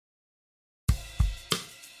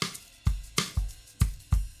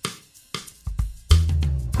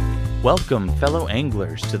Welcome, fellow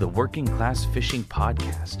anglers, to the Working Class Fishing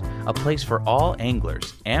Podcast, a place for all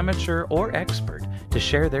anglers, amateur or expert, to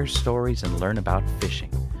share their stories and learn about fishing.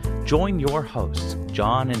 Join your hosts,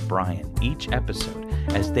 John and Brian, each episode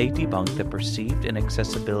as they debunk the perceived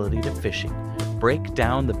inaccessibility to fishing, break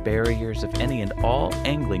down the barriers of any and all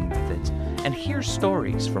angling methods, and hear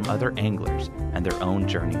stories from other anglers and their own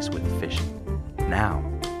journeys with fishing. Now,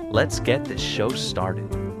 let's get this show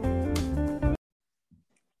started.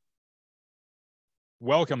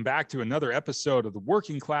 Welcome back to another episode of the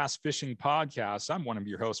Working Class Fishing Podcast. I'm one of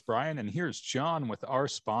your hosts, Brian, and here's John with our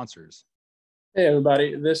sponsors. Hey,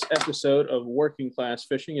 everybody. This episode of Working Class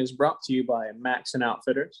Fishing is brought to you by Maxon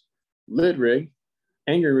Outfitters, Lid Rig,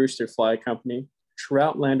 Angry Rooster Fly Company,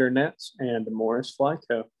 Troutlander Nets, and Morris Fly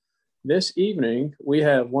Co. This evening, we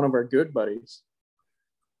have one of our good buddies,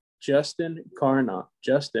 Justin Carnot.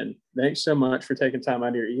 Justin, thanks so much for taking time out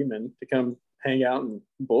of your evening to come hang out and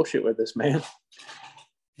bullshit with us, man.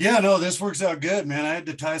 Yeah, no, this works out good, man. I had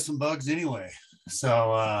to tie some bugs anyway.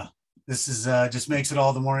 So this is just makes it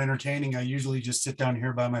all the more entertaining. I usually just sit down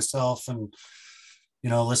here by myself and,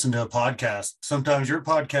 listen to a podcast. Sometimes your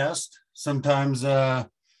podcast, sometimes, Smartless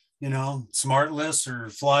or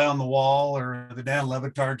Fly on the Wall or the Dan Le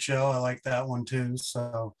Batard Show. I like that one too.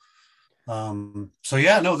 So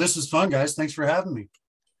yeah, no, this is fun, guys. Thanks for having me.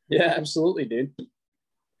 Yeah, absolutely, dude.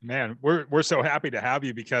 Man, we're so happy to have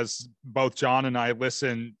you because both John and I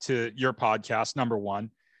listen to your podcast, number one.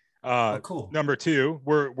 Cool. Number two,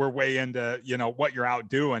 we're way into, what you're out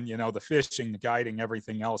doing, the fishing, the guiding,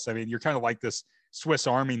 everything else. I mean, you're kind of like this Swiss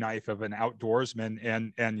Army knife of an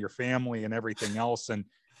outdoorsman and your family and everything else. And,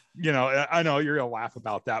 I know you're going to laugh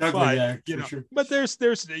about that, but, sure. But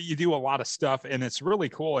there's, you do a lot of stuff and it's really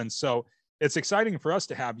cool. And so it's exciting for us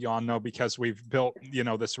to have you on, though, because we've built,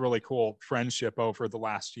 this really cool friendship over the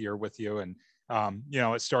last year with you. And,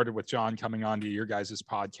 it started with John coming on to your guys'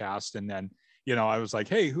 podcast. And then, I was like,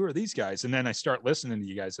 hey, who are these guys? And then I start listening to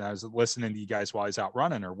you guys. And I was listening to you guys while I was out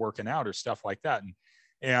running or working out or stuff like that.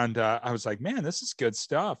 And I was like, man, this is good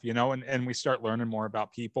stuff, and we start learning more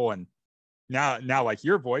about people. And now like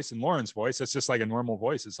your voice and Lauren's voice, it's just like a normal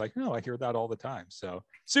voice. It's like, no, I hear that all the time. So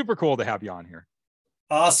super cool to have you on here.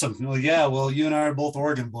 Awesome. Well, yeah. Well, you and I are both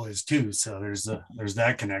Oregon boys too, so there's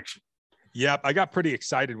that connection. Yep, I got pretty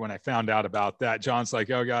excited when I found out about that. John's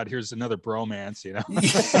like, "Oh God, here's another bromance,"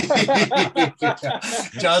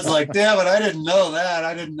 John's like, "Damn it, I didn't know that.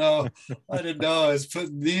 I didn't know I was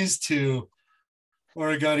putting these two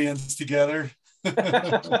Oregonians together."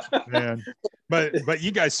 Man, but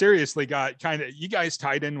you guys seriously got you guys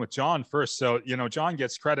tied in with John first, so John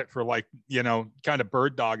gets credit for kind of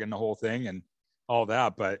bird dogging the whole thing and all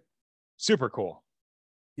that, but super cool.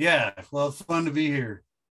 Yeah, well, it's fun to be here.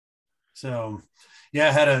 So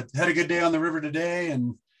yeah, had a good day on the river today,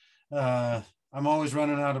 and I'm always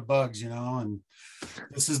running out of bugs, and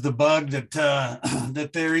this is the bug that that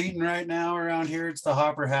they're eating right now around here. It's the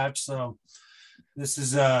hopper hatch. So this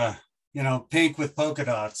is pink with polka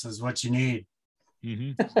dots is what you need.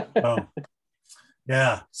 Mm-hmm. So,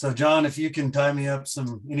 yeah, so John, if you can tie me up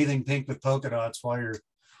anything pink with polka dots while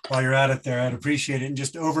you're at it there, I'd appreciate it. And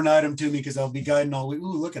just overnight them to me because I'll be guiding all week.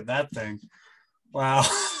 Ooh, look at that thing. Wow.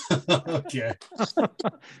 Okay.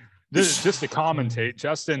 Just to commentate,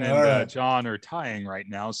 Justin and John are tying right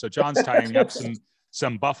now. So John's tying up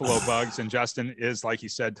some buffalo bugs, and Justin is, like he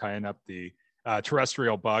said, tying up the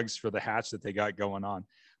terrestrial bugs for the hatch that they got going on.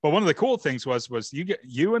 But one of the cool things was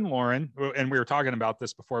you and Lauren, and we were talking about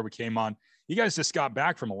this before we came on. You guys just got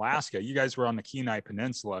back from Alaska. You guys were on the Kenai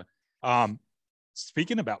Peninsula.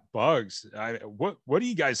 Speaking about bugs, what are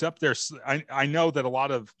you guys up there? I know that a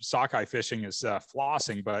lot of sockeye fishing is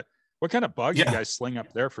flossing, but what kind of bugs you guys sling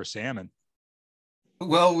up there for salmon?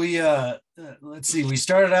 Well, we let's see. We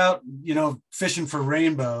started out, fishing for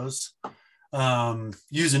rainbows,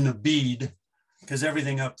 using a bead because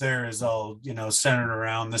everything up there is all centered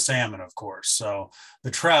around the salmon, of course. So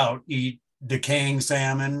the trout eat decaying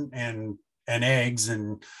salmon and eggs,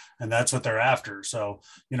 and that's what they're after. So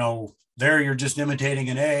there you're just imitating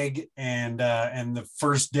an egg. And the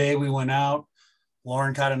first day we went out,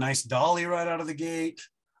 Lauren caught a nice dolly right out of the gate.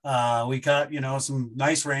 We caught some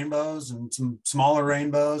nice rainbows and some smaller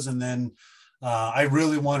rainbows, and then I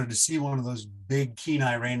really wanted to see one of those big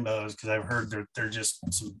Kenai rainbows because I've heard they're just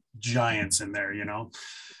some giants in there,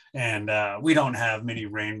 And we don't have many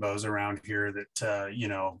rainbows around here that,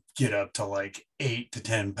 get up to like 8 to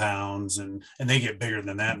 10 pounds. And they get bigger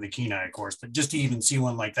than that in the Kenai, of course. But just to even see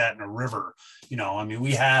one like that in a river,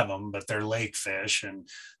 we have them, but they're lake fish. And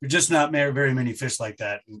there's just not very many fish like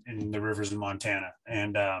that in the rivers in Montana,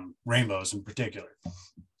 and rainbows in particular.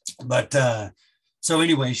 But So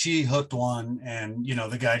anyway, she hooked one, and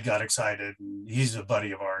the guide got excited, and he's a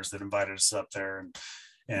buddy of ours that invited us up there,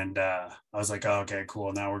 and I was like, oh, okay,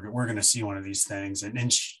 cool. Now we're gonna see one of these things,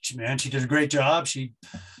 and she did a great job. She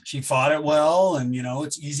fought it well, and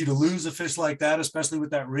it's easy to lose a fish like that, especially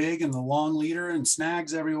with that rig and the long leader and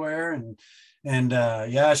snags everywhere, and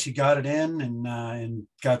yeah, she got it in, and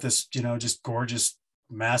got this just gorgeous,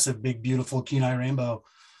 massive, big, beautiful Kenai rainbow.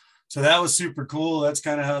 So that was super cool. That's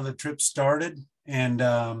kind of how the trip started. And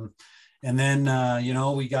then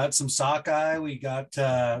we got some sockeye, we got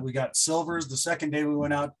silvers. The second day we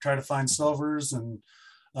went out to try to find silvers, and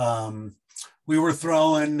we were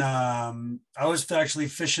throwing I was actually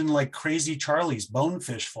fishing like Crazy Charlie's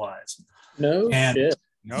bonefish flies. Shit.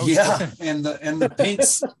 No Yeah, shit. and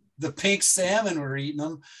the pink salmon were eating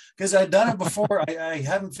them, because I'd done it before. I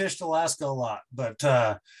haven't fished Alaska a lot, but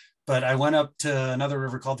I went up to another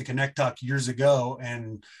river called the Connecticut years ago,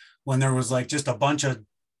 and when there was like just a bunch of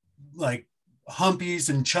like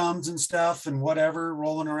humpies and chums and stuff and whatever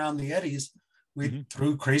rolling around the eddies, we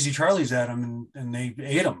threw Crazy Charlies at them, and they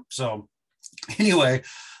ate them. So anyway,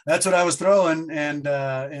 that's what I was throwing, and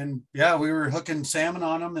yeah, we were hooking salmon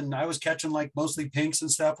on them, and I was catching like mostly pinks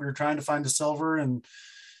and stuff. We were trying to find a silver, and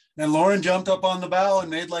Lauren jumped up on the bow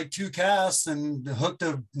and made like 2 casts and hooked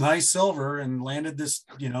a nice silver and landed this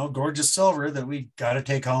gorgeous silver that we got to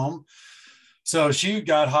take home. So she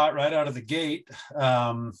got hot right out of the gate.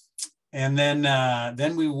 And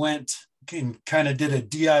then we went and kind of did a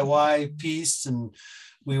DIY piece, and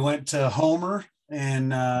we went to Homer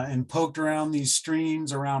and poked around these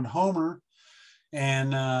streams around Homer.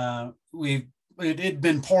 And it had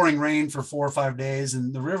been pouring rain for 4 or 5 days,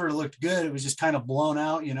 and the river looked good. It was just kind of blown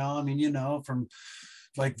out, from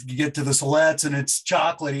like you get to the Silettes and it's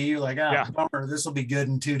chocolatey. You're like, bummer, this will be good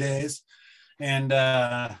in 2 days. And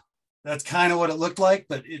that's kind of what it looked like,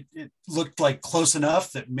 but it looked like close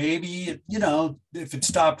enough that maybe, if it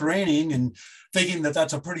stopped raining, and thinking that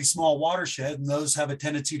that's a pretty small watershed and those have a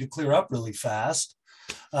tendency to clear up really fast.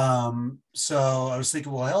 So I was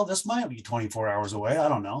thinking, well, hell, this might be 24 hours away. I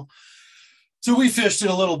don't know. So we fished it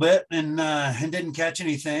a little bit and didn't catch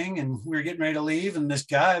anything. And we were getting ready to leave. And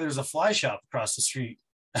there's a fly shop across the street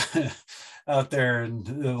out there, and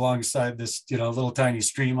alongside this, little tiny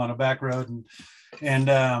stream on a back road. And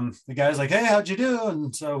the guy's like, hey, how'd you do?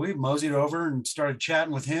 And so we moseyed over and started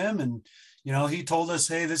chatting with him. And, he told us,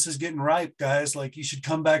 hey, this is getting ripe, guys. Like, you should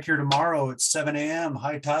come back here tomorrow at 7 a.m.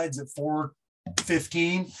 High tide's at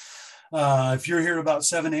 4:15. If you're here about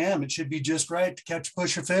 7 a.m., it should be just right to catch a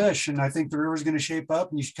push of fish. And I think the river's going to shape up,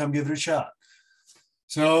 and you should come give it a shot.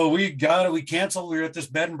 So we canceled. We were at this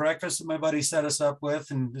bed and breakfast that my buddy set us up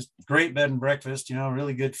with, and this great bed and breakfast,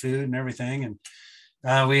 really good food and everything.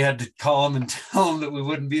 And we had to call them and tell them that we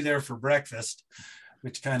wouldn't be there for breakfast,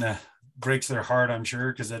 which kind of breaks their heart, I'm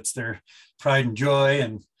sure, because that's their pride and joy.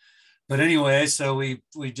 But anyway, so we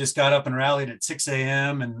just got up and rallied at 6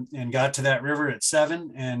 a.m. and got to that river at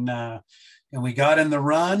 7, and we got in the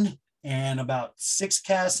run, and about 6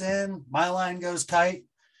 casts in, my line goes tight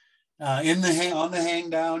on the hang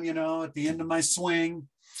down, at the end of my swing.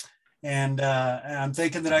 And I'm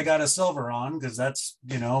thinking that I got a silver on, because that's,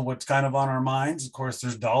 what's kind of on our minds. Of course,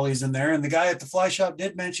 there's dollies in there. And the guy at the fly shop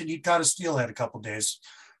did mention he'd caught a steelhead a couple days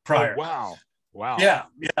prior. Oh, wow. Yeah.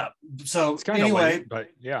 So It's kind of late, but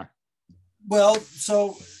yeah. Well,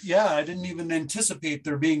 so yeah, I didn't even anticipate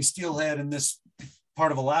there being steelhead in this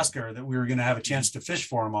part of Alaska, that we were going to have a chance to fish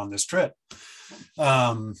for them on this trip.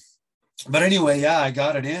 But anyway, yeah, I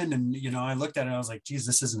got it in, and I looked at it and I was like, geez,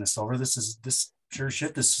 this isn't a silver. This is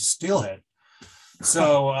steelhead.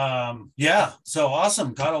 So yeah, so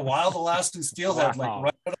awesome. Got a wild Alaskan steelhead, like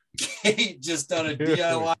right out of the gate, just on a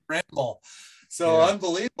DIY ramble. So yeah.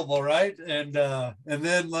 Unbelievable, right? And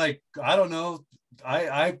then, like, I don't know,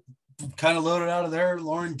 I kind of loaded out of there.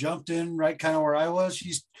 Lauren jumped in right kind of where I was.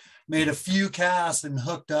 She's made a few casts and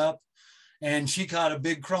hooked up, and she caught a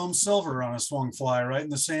big chrome silver on a swung fly right in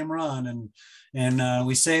the same run. And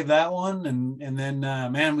we saved that one. And then,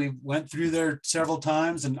 man, we went through there several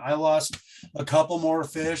times, and I lost a couple more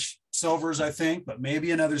fish, silvers, I think, but maybe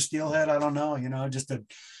another steelhead. I don't know, just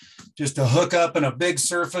a hook up and a big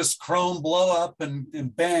surface chrome blow up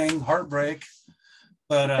and bang, heartbreak.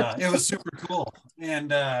 But it was super cool. And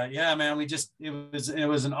yeah, man, it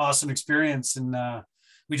was an awesome experience. And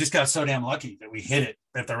we just got so damn lucky that we hit it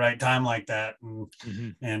at the right time like that.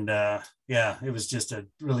 And yeah, it was just a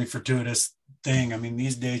really fortuitous thing. I mean,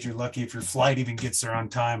 these days you're lucky if your flight even gets there on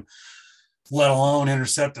time, let alone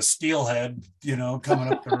intercept a steelhead,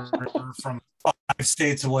 coming up the river from 5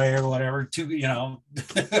 states away or whatever, Yeah.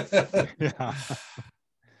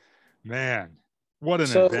 Man, what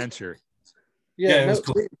an adventure. Yeah, it no, was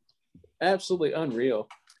cool. absolutely unreal.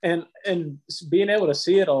 And being able to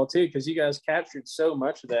see it all too, because you guys captured so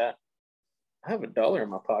much of that. I have $1 in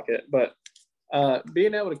my pocket, but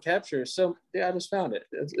being able to capture I just found it.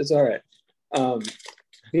 It's all right.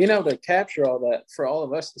 Being able to capture all that for all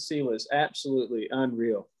of us to see was absolutely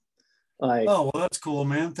unreal. Like, oh, well, that's cool,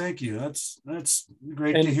 man. Thank you. That's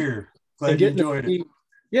great to hear. and Glad you enjoyed it.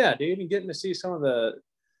 Yeah, dude, and getting to see some of the.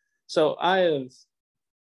 So I have.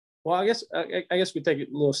 Well, I guess we take a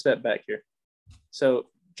little step back here. So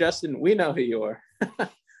Justin, we know who you are.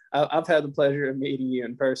 I've had the pleasure of meeting you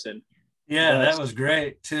in person. Yeah, that was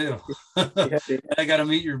great too. Yeah, I got to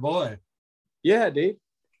meet your boy. Yeah, dude.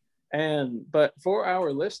 But for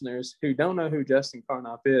our listeners who don't know who Justin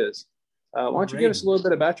Karnoff is, why don't you give us a little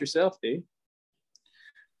bit about yourself, dude?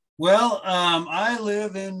 Well, I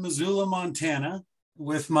live in Missoula, Montana,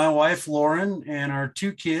 with my wife Lauren and our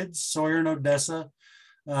 2 kids, Sawyer and Odessa.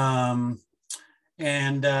 And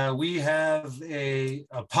we have a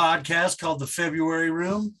podcast called The February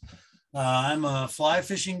Room. I'm a fly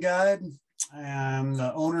fishing guide. I'm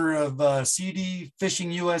the owner of CD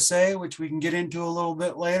Fishing USA, which we can get into a little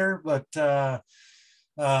bit later. But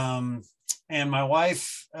and my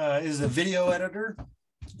wife is a video editor,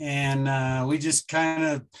 and we just kind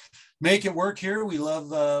of make it work here. We love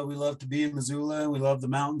to be in Missoula. We love the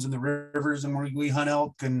mountains and the rivers, and we hunt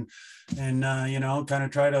elk and you know, kind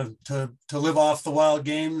of try to live off the wild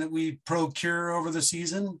game that we procure over the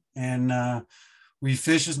season. And we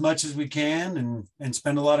fish as much as we can and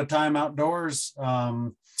spend a lot of time outdoors.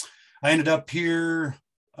 I ended up here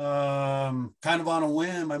kind of on a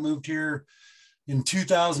whim. I moved here in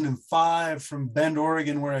 2005 from Bend,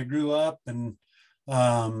 Oregon, where I grew up. And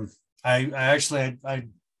I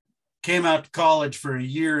came out to college for a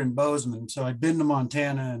year in Bozeman. So I'd been to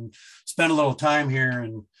Montana and spent a little time here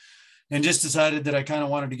and just decided that I kind of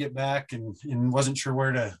wanted to get back and wasn't sure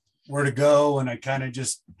where to go. And I kind of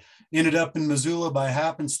just ended up in Missoula by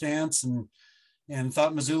happenstance and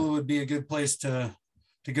thought Missoula would be a good place to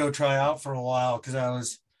go try out for a while.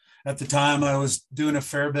 Cause at the time I was doing a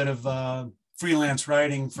fair bit of freelance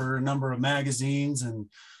writing for a number of magazines, and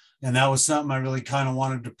that was something I really kind of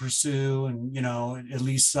wanted to pursue, and, you know, at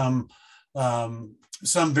least some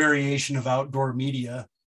variation of outdoor media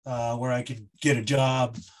where I could get a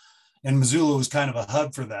job, and Missoula was kind of a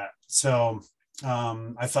hub for that. So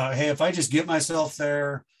I thought, hey, if I just get myself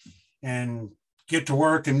there and get to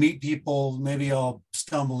work and meet people, maybe I'll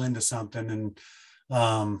stumble into something. And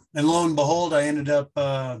lo and behold, I ended up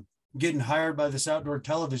getting hired by this outdoor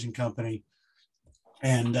television company,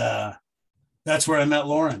 and that's where I met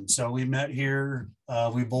Lauren. So we met here.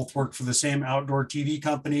 We both worked for the same outdoor TV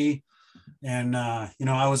company. And, you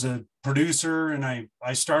know, I was a producer, and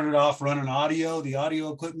I started off running the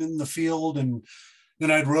audio equipment in the field. And then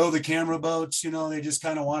I'd row the camera boats. You know, they just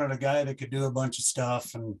kind of wanted a guy that could do a bunch of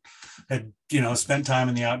stuff and had, you know, spent time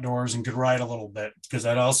in the outdoors and could write a little bit, because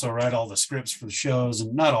I'd also write all the scripts for the shows,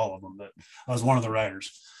 and not all of them, but I was one of the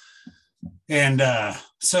writers. And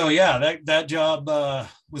so, yeah, that job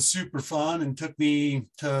was super fun and took me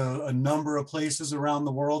to a number of places around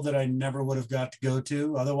the world that I never would have got to go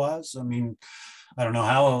to otherwise. I mean, I don't know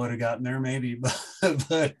how I would have gotten there, maybe,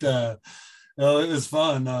 but no, it was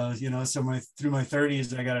fun. You know, so through my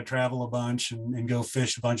 30s, I got to travel a bunch and go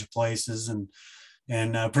fish a bunch of places and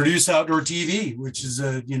produce outdoor TV, which is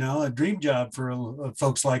a dream job for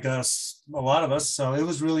folks like us, a lot of us. So it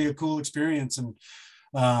was really a cool experience. And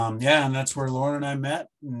and that's where Lauren and I met.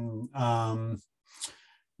 And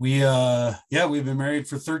we've been married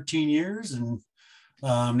for 13 years, and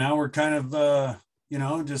now we're kind of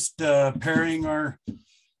just pairing our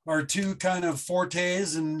two kind of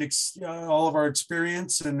fortes and all of our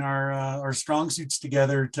experience and our strong suits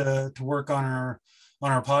together to work on our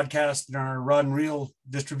podcast and our rod and reel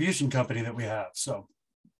distribution company that we have. So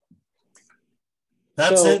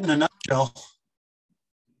that's it in a nutshell.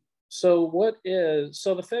 So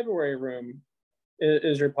the February Room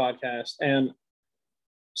is your podcast, and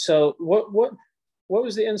so what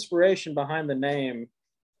was the inspiration behind the name,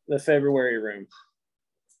 the February Room?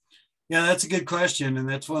 Yeah, that's a good question, and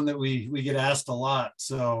that's one that we get asked a lot.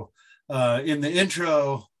 So in the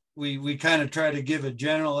intro, we kind of try to give a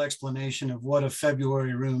general explanation of what a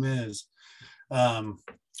February Room is,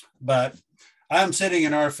 but I'm sitting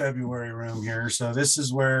in our February Room here, so this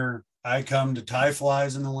is where I come to tie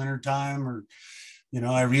flies in the wintertime, or,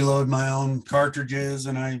 I reload my own cartridges,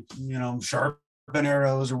 and I, sharpen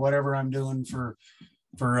arrows or whatever I'm doing for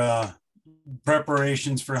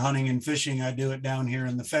preparations for hunting and fishing. I do it down here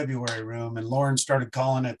in the February Room, and Lauren started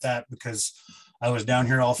calling it that because I was down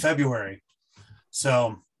here all February.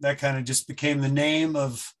 So that kind of just became the name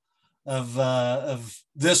of of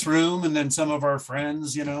this room, and then some of our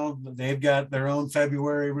friends, they've got their own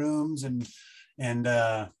February rooms, and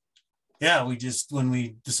yeah, when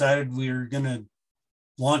we decided we were going to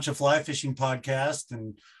launch a fly fishing podcast,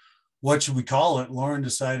 and what should we call it? Lauren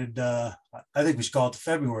decided, I think we should call it the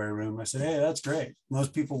February Room. I said, hey, that's great.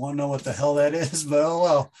 Most people won't know what the hell that is, but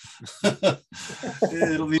oh well,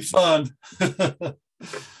 it'll be fun.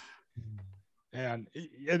 And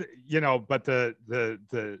but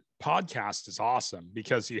the podcast is awesome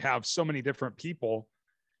because you have so many different people,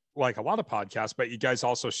 like a lot of podcasts, but you guys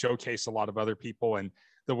also showcase a lot of other people, and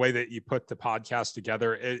the way that you put the podcast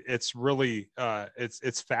together, it's really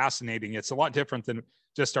it's fascinating. It's a lot different than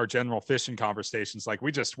just our general fishing conversations. Like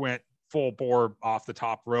we just went full bore off the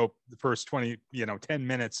top rope the first 10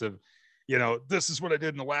 minutes of, this is what I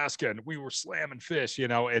did in Alaska, and we were slamming fish,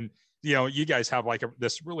 and you guys have like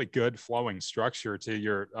this really good flowing structure to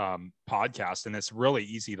your podcast, and it's really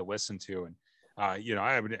easy to listen to. And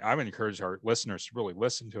I would encourage our listeners to really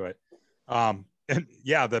listen to it. And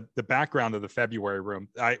yeah, the background of the February Room,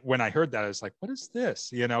 when I heard that, I was like, what is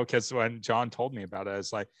this? Because when John told me about it, I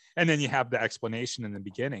was like, and then you have the explanation in the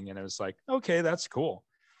beginning, and it was like, okay, that's cool.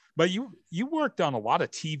 But you worked on a lot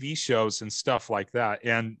of TV shows and stuff like that.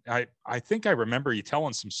 And I think I remember you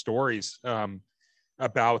telling some stories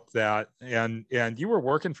about that. And you were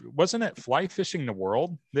working wasn't it Fly Fishing the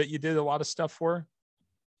World that you did a lot of stuff for?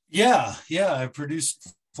 Yeah. I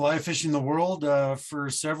produced Fly Fishing the World for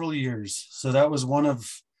several years. So that was one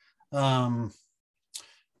of 4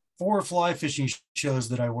 fly fishing shows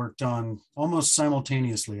that I worked on almost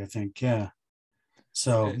simultaneously, I think. Yeah.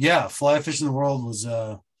 So yeah, Fly Fishing the World was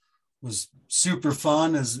super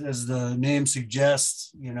fun, as the name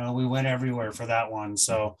suggests. We went everywhere for that one.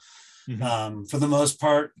 So for the most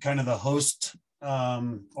part, kind of the host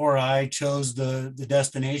or I chose the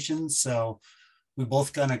destinations. So we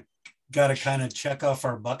both got to kind of check off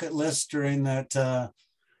our bucket list during that the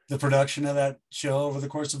production of that show over the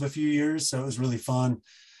course of a few years. So it was really fun.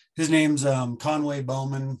 His name's Conway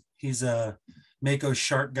Bowman. He's a Mako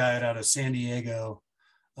shark guide out of San Diego,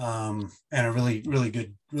 and a really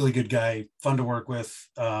good guy, fun to work with.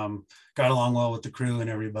 Got along well with the crew and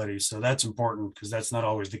everybody. So that's important, because that's not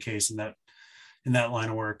always the case in that line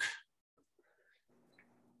of work,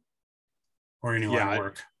 or any line of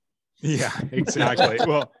work. Yeah, exactly.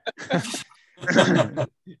 Well,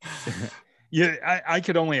 yeah, I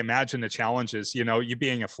could only imagine the challenges, you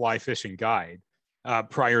being a fly fishing guide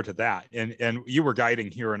prior to that. And you were guiding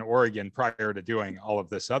here in Oregon prior to doing all of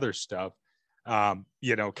this other stuff, kind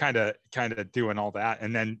of doing all that,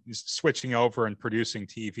 and then switching over and producing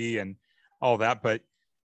TV and all that. But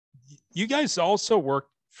you guys also worked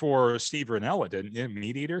for Steve Rinella, didn't you?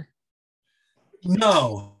 Meat Eater?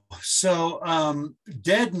 No. So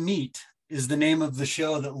Dead Meat is the name of the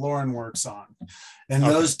show that Lauren works on. And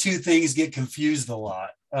those two things get confused a lot.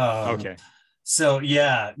 Okay. So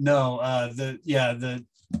yeah, no, the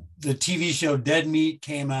TV show Dead Meat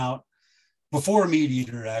came out before Meat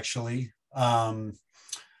Eater, actually.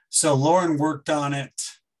 So Lauren worked on it,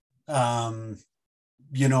 back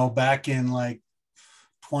in like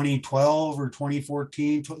 2012 or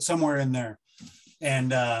 2014, somewhere in there.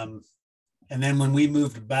 And then when we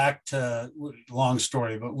moved back to, long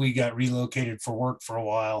story, but we got relocated for work for a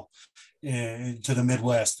while to the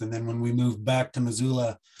Midwest. And then when we moved back to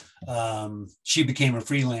Missoula, she became a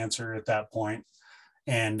freelancer at that point.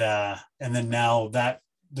 And then now that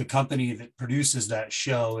the company that produces that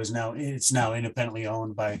show is now independently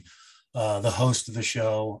owned by the host of the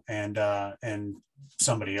show and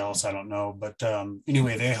somebody else, I don't know. But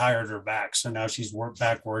anyway, they hired her back. So now she's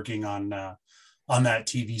back working on that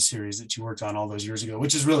TV series that she worked on all those years ago,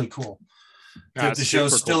 which is really cool. That the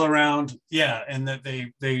show's still around. Yeah. And that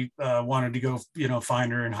they wanted to go,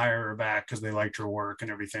 find her and hire her back because they liked her work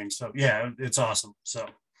and everything. So yeah, it's awesome. So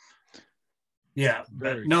yeah,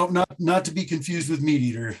 but no, not to be confused with Meat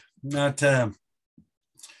Eater. Not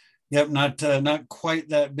quite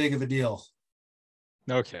that big of a deal.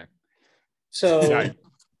 Okay. So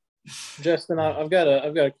Justin, I've got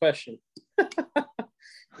a question. I'm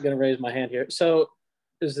gonna raise my hand here. So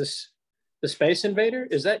is this the Space Invader?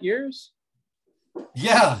 Is that yours?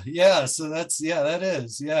 Yeah. So that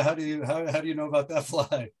is. Yeah. How do you know about that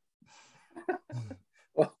fly?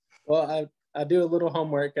 Well, I do a little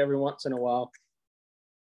homework every once in a while.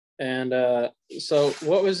 And so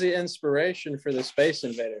what was the inspiration for the Space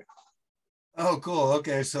Invader? Oh, cool.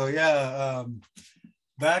 Okay. So yeah,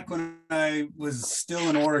 back when I was still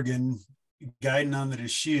in Oregon guiding on the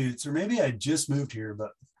Deschutes, or maybe I just moved here,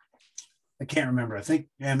 but I can't remember. I think,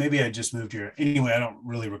 maybe I just moved here. Anyway, I don't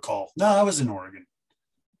really recall. No, I was in Oregon.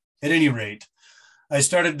 At any rate, I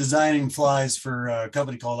started designing flies for a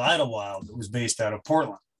company called Idlewild that was based out of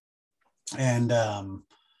Portland. And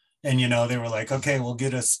you know, they were like, okay, we'll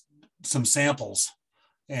get us some samples.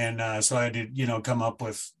 And so I did, you know, come up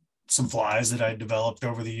with some flies that I developed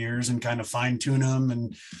over the years and kind of fine tune them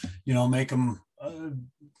and, you know, make them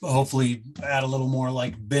hopefully add a little more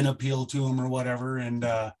like bin appeal to them or whatever. And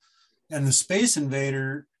the Space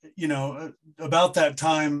Invader, you know, about that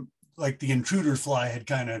time, like the intruder fly had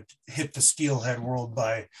kind of hit the steelhead world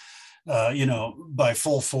by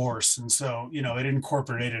full force. And so, you know, it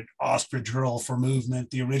incorporated ostrich hurl for movement.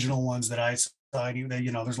 The original ones that I saw, you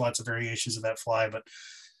know, there's lots of variations of that fly, but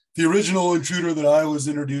the original intruder that I was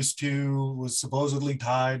introduced to was supposedly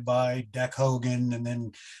tied by Deck Hogan. And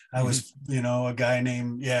then I was, you know, a guy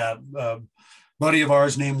named, buddy of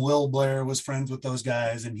ours named Will Blair was friends with those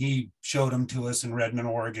guys, and he showed them to us in Redmond,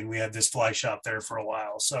 Oregon. We had this fly shop there for a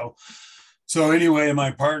while. So anyway,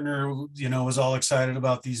 my partner, you know, was all excited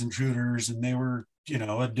about these intruders, and they were, you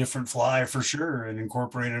know, a different fly for sure, and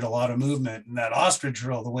incorporated a lot of movement. And that ostrich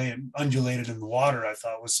drill, the way it undulated in the water, I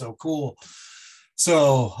thought was so cool.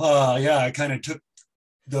 So I kind of took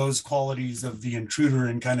those qualities of the intruder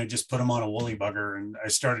and kind of just put them on a woolly bugger, and I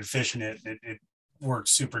started fishing it. It worked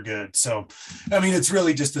super good. So, I mean, it's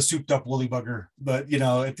really just a souped up woolly bugger, but you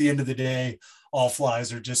know, at the end of the day, all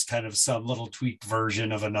flies are just kind of some little tweaked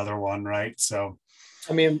version of another one, right? So,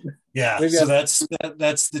 I mean, yeah. So that's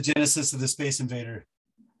the genesis of the Space Invader.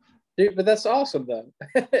 Dude, but that's awesome though,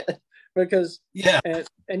 because yeah,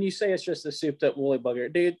 and you say it's just a souped up woolly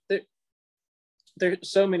bugger, dude.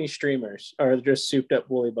 There's so many streamers are just souped up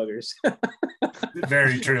woolly buggers.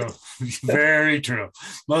 Very true. Very true.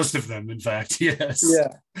 Most of them, in fact. Yes.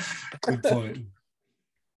 Yeah. Good point.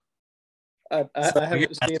 I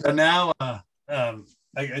haven't seen so now,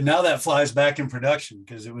 now that flies back in production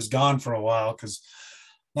because it was gone for a while because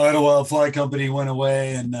Idlewild Fly Company went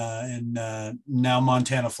away, and now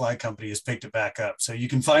Montana Fly Company has picked it back up. So you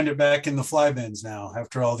can find it back in the fly bins now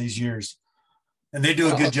after all these years. And they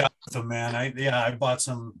do a good job with them, man. I bought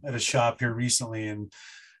some at a shop here recently, and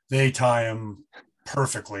they tie them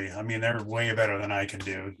perfectly. I mean, they're way better than I can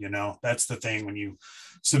do. You know, that's the thing when you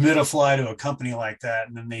submit a fly to a company like that,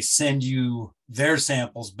 and then they send you their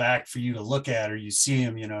samples back for you to look at, or you see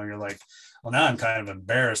them, you know, you're like, well, now I'm kind of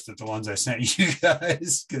embarrassed at the ones I sent you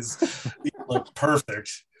guys because they look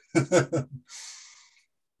perfect.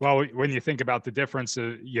 Well, when you think about the difference,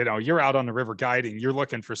 you know, you're out on the river guiding, you're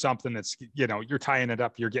looking for something that's, you know, you're tying it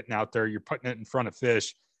up, you're getting out there, you're putting it in front of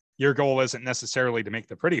fish. Your goal isn't necessarily to make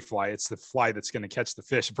the pretty fly. It's the fly that's going to catch the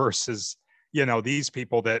fish versus, you know, these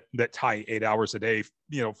people that tie 8 hours a day,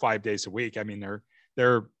 you know, 5 days a week. I mean,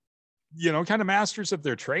 they're, you know, kind of masters of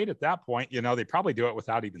their trade at that point. You know, they probably do it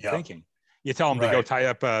without even thinking. You tell them to go tie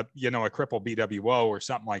up a cripple BWO or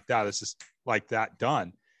something like that. It's just like that,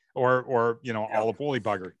 done. Or you know, olive woolly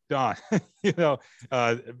bugger, done. You know,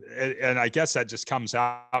 and I guess that just comes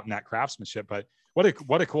out in that craftsmanship. But what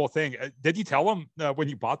a cool thing. Did you tell them when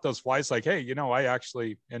you bought those flies, like, hey, you know, I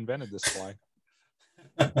actually invented this fly?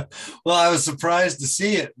 Well, I was surprised to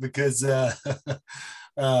see it because I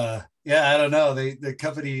don't know, the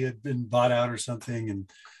company had been bought out or something,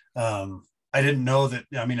 and I didn't know that.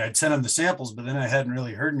 I mean, I'd sent them the samples, but then I hadn't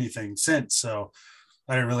really heard anything since, so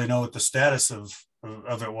I didn't really know what the status of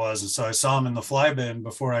it was. And so I saw them in the fly bin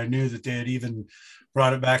before I knew that they had even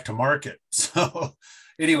brought it back to market. So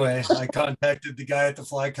anyway, I contacted the guy at the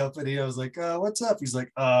fly company. I was like, what's up? He's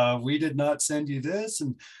like, we did not send you this.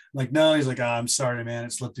 And I'm like, no. He's like, I'm sorry, man,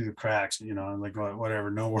 it slipped through the cracks. You know, I'm like,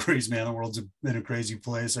 whatever, no worries, man. The world's in a crazy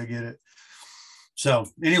place. I get it. So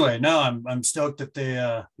anyway, no, I'm stoked that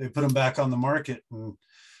they put them back on the market, and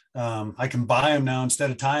I can buy them now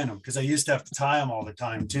instead of tying them, because I used to have to tie them all the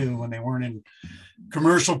time too when they weren't in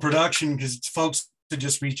commercial production, because folks to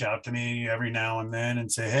just reach out to me every now and then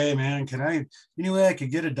and say, hey man, I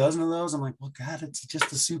could get a dozen of those. I'm like, well, God, it's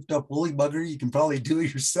just a souped up woolly bugger. You can probably do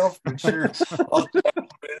it yourself, but sure.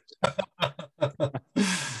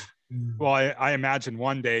 Well, I imagine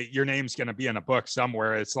one day your name's going to be in a book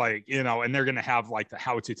somewhere. It's like, you know, and they're going to have like the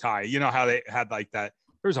how to tie, you know, how they had like that.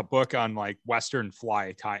 There's a book on like Western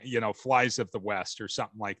fly tie, you know, flies of the West or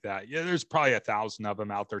something like that. Yeah. There's probably 1,000 of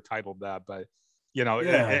them out there titled that, but you know,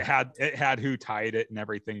 it had who tied it and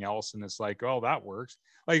everything else. And it's like, oh, that works.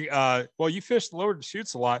 Like, well, you fished Lower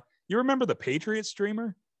Chutes a lot. You remember the Patriot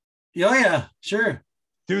streamer? Oh yeah, sure.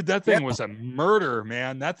 Dude, that thing was a murder,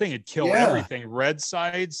 man. That thing would kill everything, red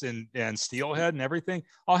sides and steelhead and everything.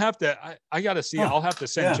 I'll have to, I got to see, I'll have to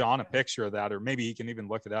send John a picture of that, or maybe he can even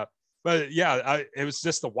look it up. But yeah, it was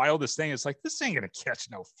just the wildest thing. It's like, this ain't going to catch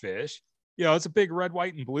no fish. You know, it's a big red,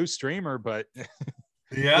 white, and blue streamer, but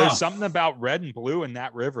Yeah. There's something about red and blue in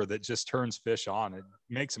that river that just turns fish on. It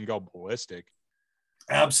makes them go ballistic.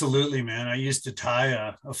 Absolutely, man. I used to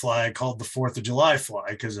tie a fly called the 4th of July fly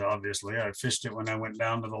because obviously I fished it when I went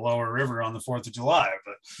down to the lower river on the 4th of July.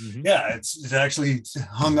 But yeah, it's actually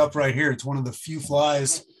hung up right here. It's one of the few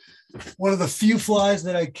flies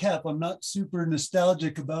that I kept. I'm not super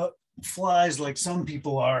nostalgic about flies like some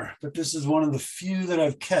people are, but this is one of the few that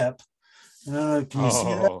I've kept. Can you see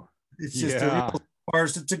that? It's just a real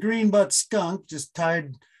sparse. It's a green butt skunk just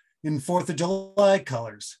tied in 4th of July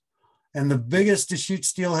colors. And the biggest to shoot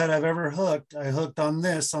steelhead I've ever hooked, I hooked on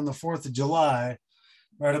this on the 4th of July,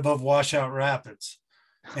 right above Washout Rapids.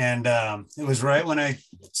 And it was right when I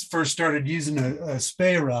first started using a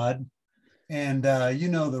spay rod. And you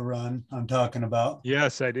know the run I'm talking about.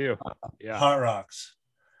 Yes, I do. Yeah. Hot Rocks.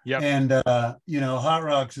 Yeah. And, Hot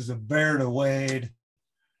Rocks is a bear to wade.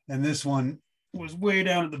 And this one was way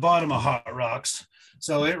down at the bottom of Hot Rocks.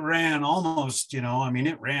 So it ran almost,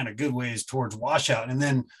 it ran a good ways towards Washout. And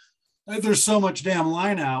then there's so much damn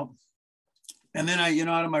line out. And then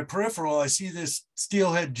out of my peripheral, I see this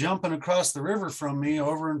steelhead jumping across the river from me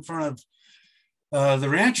over in front of the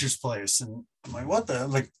rancher's place. And I'm like, what the,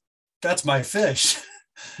 like, that's my fish.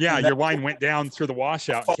 Yeah. Your line went down through the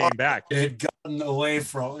washout and came back. It had gotten away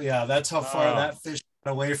from, that's how far that fish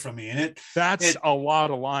got away from me. And that's a lot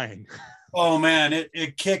of line. Oh man,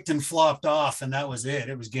 it kicked and flopped off and that was it.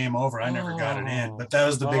 It was game over. I never got it in, but that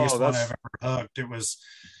was the biggest one I've ever hooked. It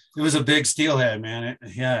was a big steelhead, man.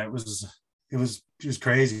 It was just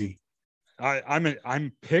crazy.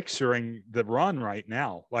 I'm picturing the run right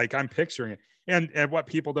now. Like I'm picturing it. And what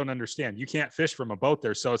people don't understand, you can't fish from a boat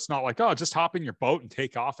there. So it's not like, oh, just hop in your boat and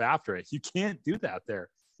take off after it. You can't do that there.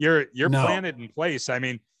 You're planted in place. I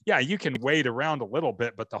mean, yeah, you can wade around a little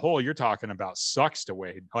bit, but the hole you're talking about sucks to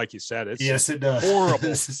wade. Like you said, yes, it does.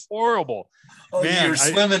 Horrible, horrible. Oh, man, you're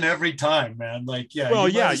swimming every time, man. Like, yeah. Well,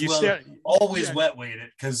 always wet weight it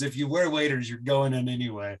because if you wear waders, you're going in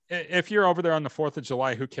anyway. If you're over there on the 4th of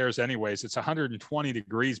July, who cares anyways? It's 120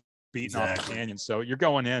 degrees beating off the canyon. So you're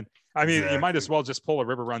going in. I mean, you might as well just pull a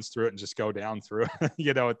river runs through it and just go down through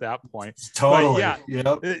it, at that point. Totally. But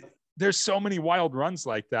yeah. There's so many wild runs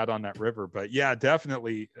like that on that river, but yeah,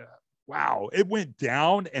 definitely. Wow. It went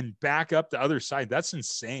down and back up the other side. That's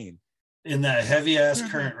insane. In that heavy ass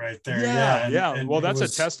current right there. Yeah. And well, that's a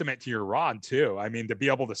testament to your rod too. I mean, to be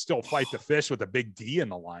able to still fight the fish with a big D in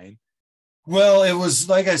the line. Well, it was,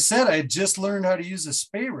 like I said, I just learned how to use a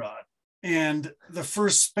spay rod. And the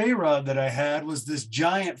first spay rod that I had was this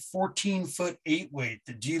giant 14-foot 8-weight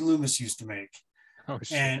that G. Loomis used to make. Oh,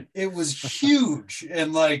 shit. And it was huge.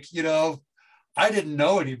 And I didn't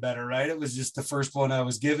know any better, right? It was just the first one I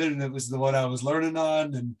was given, and it was the one I was learning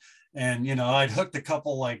on. And I'd hooked a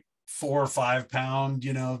couple like 4 or 5 pound,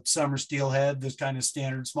 summer steelhead, those kind of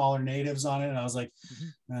standard smaller natives on it. And I was like,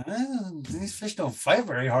 these fish don't fight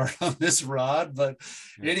very hard on this rod. But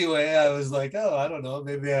anyway, I was like, oh, I don't know.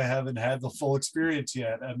 Maybe I haven't had the full experience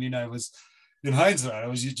yet. I mean, in hindsight, I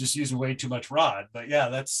was just using way too much rod. But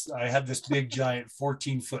yeah, I had this big giant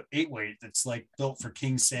 14-foot 8-weight that's like built for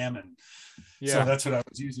king salmon. Yeah. So that's what I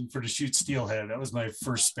was using to shoot steelhead. That was my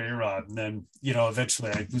first spay rod. And then,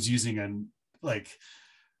 eventually I was using a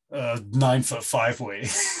 9-foot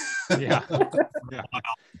 5-weight. Yeah. Yeah.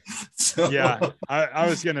 So. Yeah. I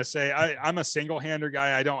was going to say, I'm a single hander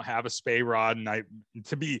guy. I don't have a spay rod. And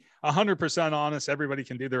to be 100% honest, everybody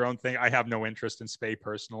can do their own thing. I have no interest in spay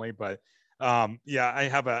personally, but I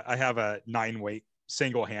have a 9-weight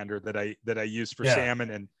single hander that I use for salmon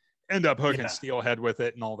and end up hooking steelhead with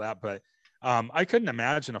it and all that. But I couldn't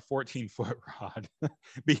imagine a 14-foot rod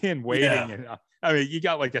being wading. Yeah. I mean, you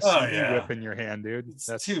got like a CD whip in your hand, dude.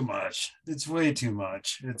 That's too much. It's way too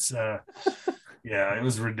much. It's it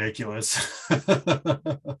was ridiculous.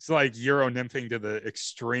 It's like Euro nymphing to the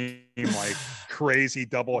extreme, like crazy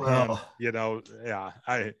double hand,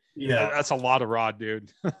 that's a lot of rod,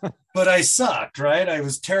 dude. But I sucked, right? I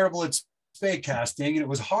was terrible at spay casting, and it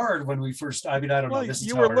was hard when we first, I don't know. This is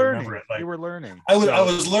you how were I learning. remember it. Like, you were learning. I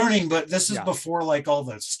was learning, but this is before like all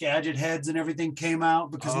the Skagit heads and everything came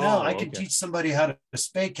out, because now I can teach somebody how to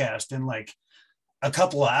spay cast in like a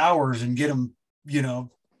couple of hours and get them,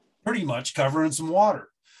 pretty much covering some water.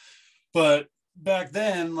 But back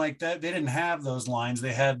then, like that, they didn't have those lines.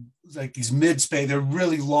 They had like these mid-spay, they're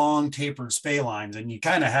really long tapered spay lines, and you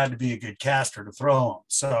kind of had to be a good caster to throw them.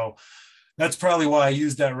 So that's probably why I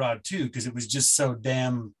used that rod too, because it was just so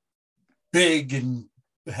damn big and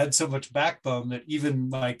had so much backbone that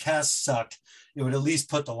even my cast sucked, it would at least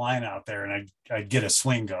put the line out there and I'd get a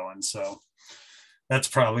swing going. So that's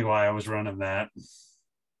probably why I was running that.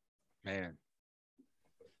 Man.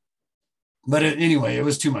 But anyway, it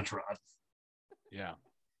was too much rod. Yeah.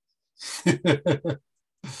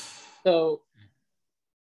 So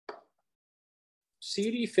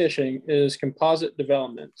CD Fishing is Composite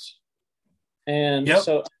Developments. And Yep.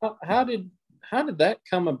 so how did that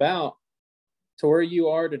come about to where you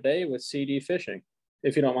are today with CD Fishing,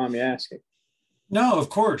 if you don't mind me asking? No, of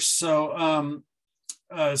course. So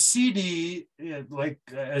CD, like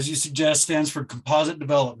as you suggest, stands for Composite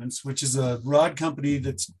Developments, which is a rod company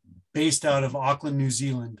that's based out of Auckland, New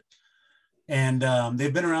Zealand. And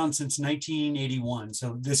they've been around since 1981.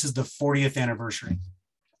 So this is the 40th anniversary.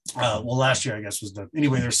 Well, last year, I guess,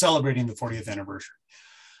 anyway, they're celebrating the 40th anniversary.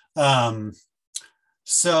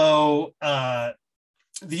 So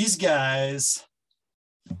these guys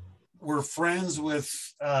were friends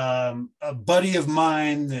with a buddy of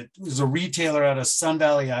mine that was a retailer out of Sun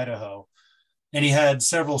Valley, Idaho. And he had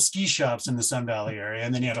several ski shops in the Sun Valley area.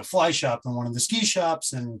 And then he had a fly shop in one of the ski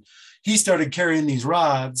shops. And he started carrying these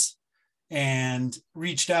rods and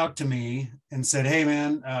reached out to me and said, hey,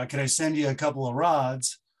 man, can I send you a couple of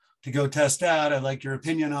rods to go test out? I'd like your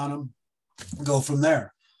opinion on them. Go from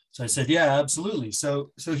there. So I said, yeah, absolutely.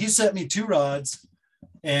 So he sent me 2 rods,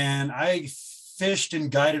 and I fished and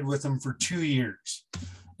guided with them for 2 years.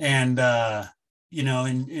 And,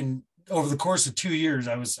 in over the course of 2 years,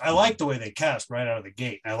 I liked the way they cast right out of the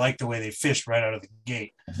gate. I liked the way they fished right out of the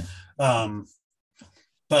gate. But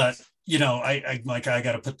I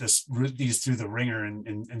got to put these through the ringer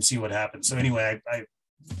and see what happens. So anyway, I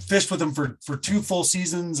fished with them for 2 full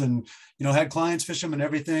seasons, and had clients fish them and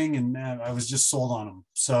everything, and I was just sold on them.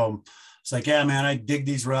 So it's like, yeah, man, I dig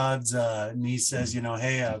these rods. And he says,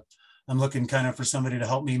 hey, I'm looking kind of for somebody to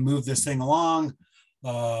help me move this thing along.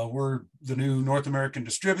 We're the new North American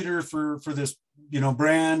distributor for this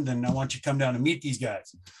brand, and I want you to come down and meet these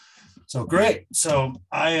guys. So great. So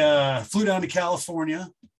I flew down to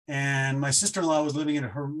California, and my sister-in-law was living in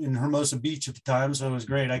Hermosa Beach at the time. So it was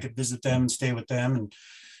great. I could visit them and stay with them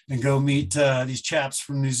and go meet these chaps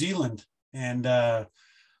from New Zealand. And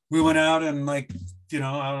we went out and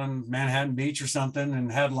out on Manhattan Beach or something,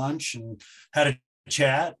 and had lunch and had a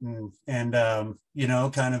chat and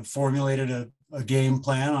kind of formulated a game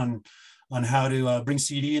plan on how to bring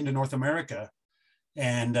CD into North America.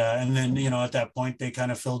 And then, at that point, they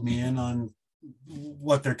kind of filled me in on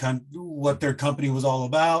what their company was all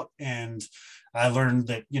about. And I learned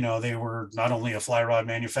that, they were not only a fly rod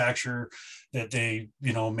manufacturer, that they,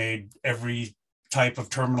 made every type of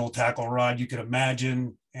terminal tackle rod you could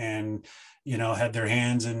imagine, and, had their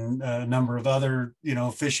hands in a number of other,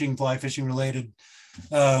 fly fishing related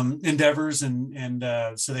endeavors. And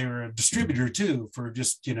so they were a distributor too for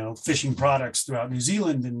just, fishing products throughout New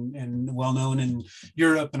Zealand and well-known in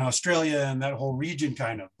Europe and Australia and that whole region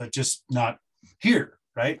kind of, but just not here.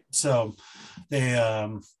 Right. So they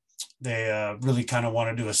really kind of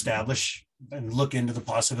wanted to establish and look into the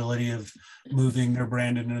possibility of moving their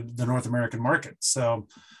brand into the North American market. So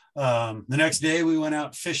the next day we went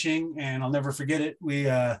out fishing, and I'll never forget it. We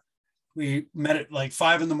met at like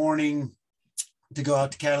 5 a.m. to go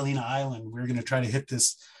out to Catalina Island. We were going to try to hit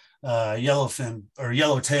this yellowfin or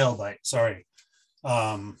yellowtail bite. Sorry.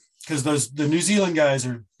 Because the New Zealand guys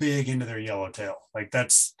are big into their yellowtail. Like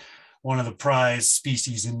that's one of the prize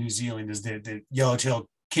species in New Zealand is the yellowtail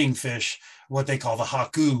kingfish, what they call the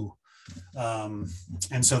haku.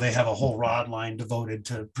 And so they have a whole rod line devoted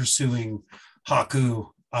to pursuing haku.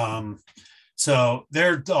 So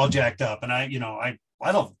they're all jacked up, and I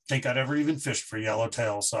don't think I'd ever even fished for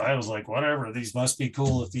yellowtail. So I was like, whatever, these must be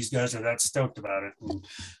cool if these guys are that stoked about it. And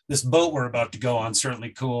this boat we're about to go on, certainly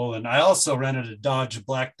cool. And I also rented a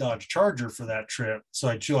black Dodge Charger for that trip, so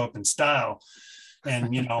I'd show up in style.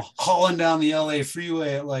 And, hauling down the LA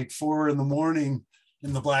freeway at like 4 a.m.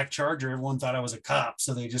 in the black Charger, everyone thought I was a cop.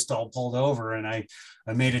 So they just all pulled over, and I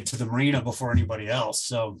made it to the marina before anybody else.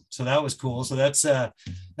 So that was cool. So that's how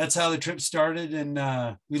the trip started.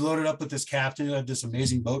 And we loaded up with this captain who had this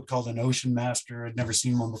amazing boat called an Ocean Master. I'd never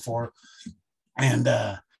seen one before. And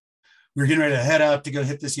we were getting ready to head out to go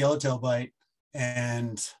hit this yellowtail bite.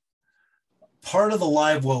 And part of the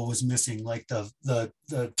live well was missing, like the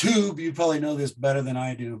tube. You probably know this better than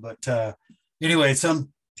I do. But anyway,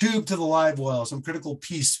 some tube to the live well, some critical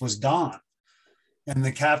piece was gone. And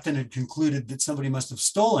the captain had concluded that somebody must have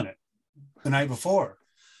stolen it the night before.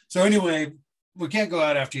 So anyway, we can't go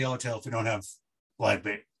out after yellowtail if we don't have live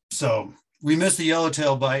bait. So we missed the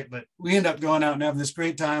yellowtail bite, but we end up going out and having this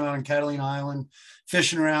great time out on Catalina Island,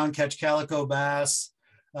 fishing around, catch calico bass,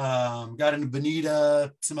 got into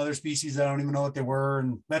bonita, some other species I don't even know what they were,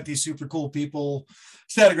 and met these super cool people.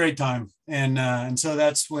 Just had a great time. And so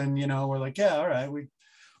that's when, we're like, yeah, all right,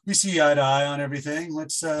 we see eye to eye on everything.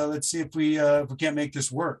 Let's see if we can't make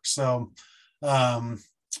this work. So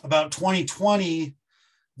about 2020,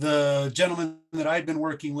 the gentleman that I'd been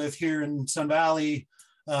working with here in Sun Valley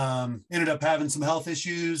ended up having some health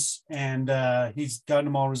issues, and he's gotten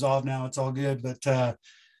them all resolved now. It's all good. But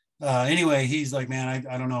anyway, he's like, man,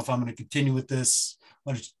 I don't know if I'm going to continue with this.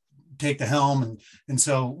 I'll just take the helm. And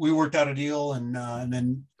so we worked out a deal, and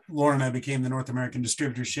then Lauren and I became the North American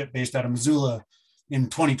distributorship based out of Missoula in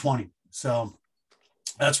 2020. So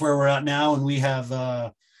that's where we're at now. And we have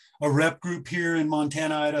a rep group here in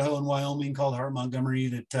Montana, Idaho, and Wyoming called Hart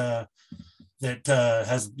Montgomery that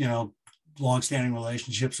has, you know, longstanding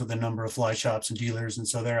relationships with a number of fly shops and dealers. And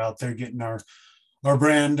so they're out there getting our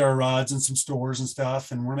brand, our rods, and some stores and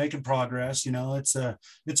stuff. And we're making progress. You know, it's a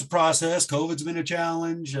process. COVID's been a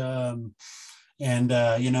challenge.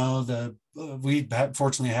 You know, we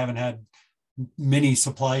fortunately haven't had many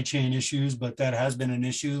supply chain issues, but that has been an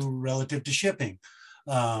issue relative to shipping.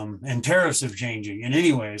 And tariffs have changing. And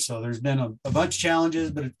anyway, so there's been a bunch of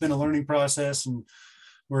challenges, but it's been a learning process, and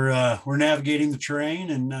we're navigating the terrain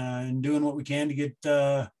and doing what we can to get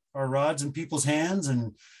our rods in people's hands.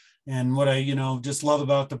 And what I, you know, just love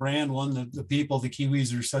about the brand, the people, the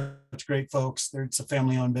Kiwis are such great folks. It's a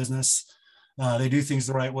family-owned business. They do things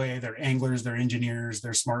the right way. They're anglers, they're engineers,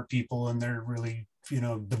 they're smart people, and they're really, you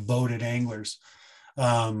know, devoted anglers.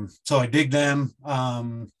 So I dig them.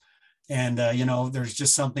 You know, there's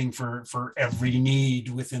just something for every need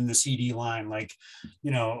within the CD line. Like,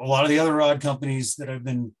 you know, a lot of the other rod companies that I've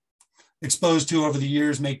been exposed to over the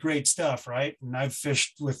years make great stuff, right? And I've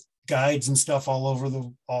fished with guides and stuff all over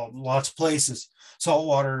lots of places,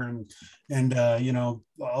 saltwater and you know,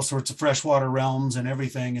 all sorts of freshwater realms and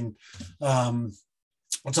everything. And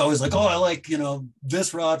it's always like, oh, I like, you know,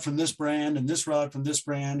 this rod from this brand and this rod from this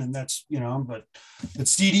brand. And that's, you know, but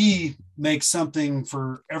CD makes something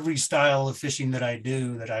for every style of fishing that I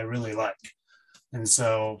do that I really like. And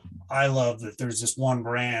so I love that there's this one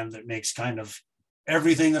brand that makes kind of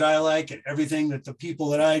everything that I like and everything that the people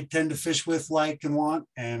that I tend to fish with like and want.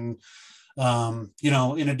 And, you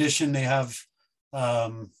know, in addition, they have,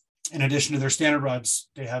 in addition to their standard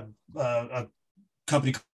rods, they have a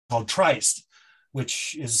company called Trist,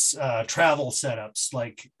 which is travel setups.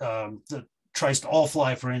 Like the Trist All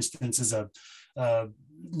Fly, for instance, is a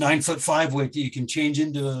 9'5" weight that you can change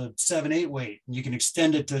into a 7'8" weight, and you can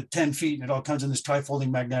extend it to 10 feet, and it all comes in this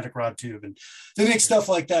tri-folding magnetic rod tube. And they make stuff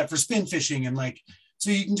like that for spin fishing, and like,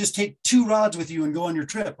 so you can just take 2 rods with you and go on your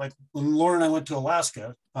trip. Like when Laura and I went to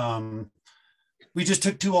Alaska, we just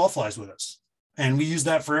took 2 all flies with us, and we used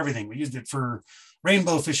that for everything. We used it for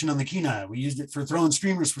rainbow fishing on the Kenai. We used it for throwing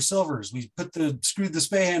streamers for silvers. We screwed the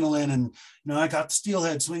spay handle in, and, you know, I got the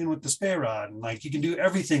steelhead swinging with the spay rod. And like, you can do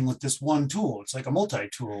everything with this one tool. It's like a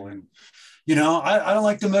multi-tool. And, you know, I don't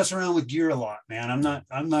like to mess around with gear a lot, man.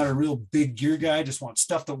 I'm not a real big gear guy. I just want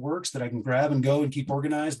stuff that works, that I can grab and go and keep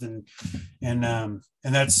organized. And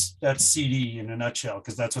that's CD in a nutshell,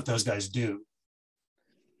 because that's what those guys do.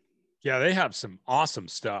 Yeah, they have some awesome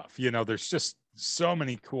stuff. You know, there's just so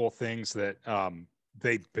many cool things that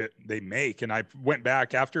they make. And I went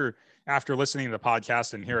back after listening to the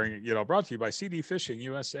podcast and hearing, you know, brought to you by CD Fishing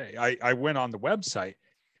USA. I went on the website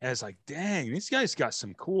and it's like, dang, these guys got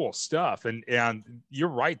some cool stuff. And you're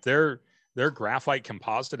right, their graphite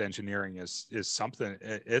composite engineering is something.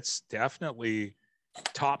 It's definitely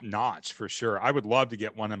top notch for sure. I would love to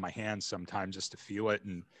get one in my hands sometime just to feel it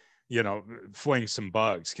and, you know, fling some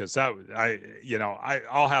bugs. Cause I'll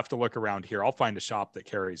have to look around here. I'll find a shop that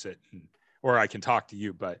carries it, or I can talk to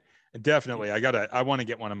you, but definitely I want to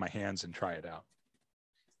get one in my hands and try it out.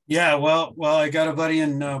 Yeah. Well, I got a buddy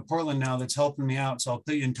in Portland now that's helping me out. So I'll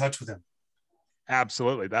put you in touch with him.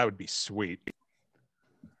 Absolutely. That would be sweet.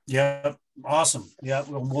 Yeah. Awesome. Yeah.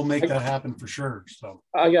 We'll make that happen for sure. So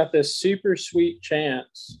I got this super sweet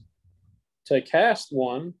chance to cast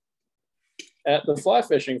one at the Fly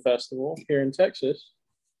Fishing Festival here in Texas,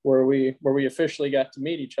 where we officially got to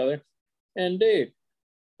meet each other. And dude,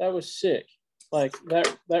 that was sick. Like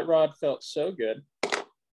that rod felt so good.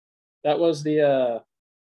 That was the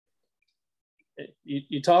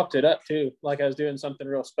you talked it up too, like I was doing something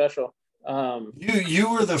real special.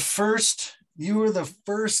 You were the first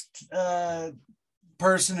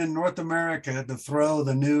person in North America to throw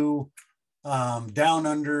the new down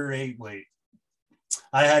under 8 weight.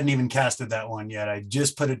 I hadn't even casted that one yet. I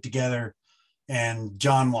just put it together, and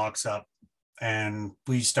John walks up and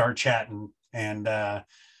we start chatting. And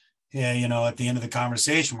yeah, you know, at the end of the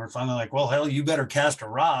conversation, we're finally like, well, hell, you better cast a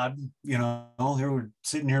rod. You know, here we're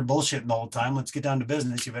sitting here bullshitting the whole time. Let's get down to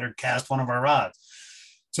business. You better cast one of our rods.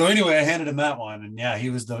 So anyway, I handed him that one, and yeah, he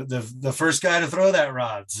was the first guy to throw that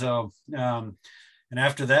rod. So and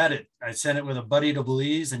after that, I sent it with a buddy to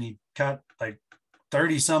Belize, and he caught like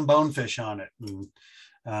 30 some bonefish on it. And,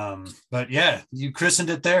 but yeah, you christened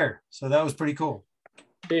it there, so that was pretty cool.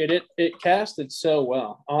 Dude, it casted so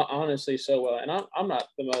well, honestly, so well. And I'm not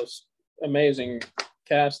the most amazing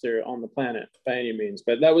caster on the planet by any means,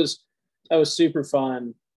 but that was super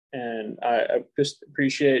fun, and I just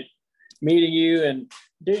appreciate meeting you. And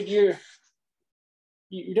dude,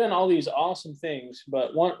 you've done all these awesome things,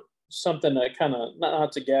 but something that kind of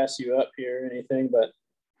not to gas you up here or anything, but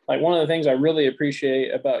like one of the things I really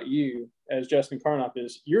appreciate about you as Justin Carnop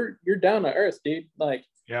is you're down to earth, dude. Like,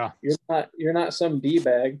 yeah, you're not some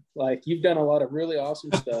D-bag. Like, you've done a lot of really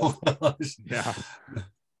awesome stuff. Yeah.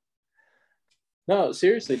 No,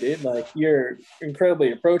 seriously, dude. Like, you're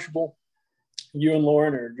incredibly approachable. You and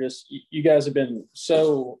Lauren are just, you guys have been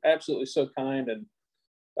absolutely so kind and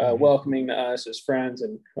welcoming to us as friends.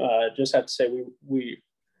 And just have to say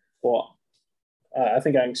I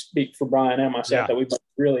think I can speak for Brian and myself that we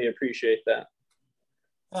really appreciate that.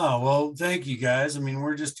 Oh, well, thank you guys. I mean,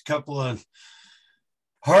 we're just a couple of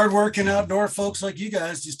hardworking outdoor folks like you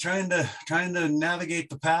guys, just trying to navigate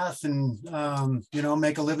the path and,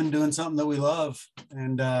 make a living doing something that we love,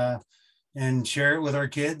 and share it with our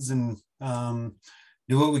kids, and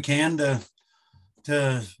do what we can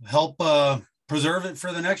to help preserve it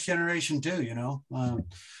for the next generation too.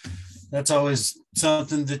 That's always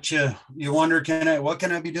something that you wonder, what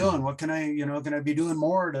can I be doing? What can I be doing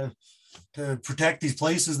more to protect these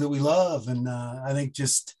places that we love? And I think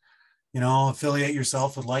just, affiliate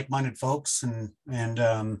yourself with like-minded folks and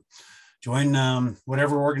join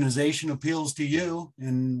whatever organization appeals to you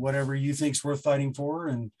and whatever you think's worth fighting for,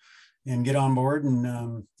 and get on board,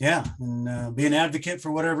 and be an advocate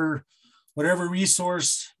for whatever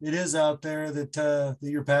resource it is out there that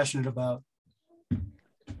you're passionate about.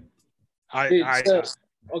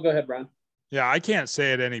 Go ahead, Brian. Yeah, I can't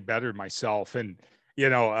say it any better myself. And,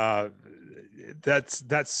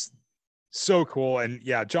 that's so cool. And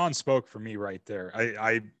yeah, John spoke for me right there.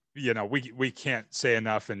 We can't say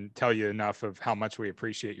enough and tell you enough of how much we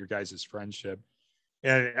appreciate your guys' friendship.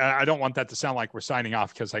 And I don't want that to sound like we're signing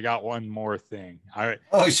off, because I got one more thing.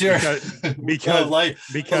 Sure. Because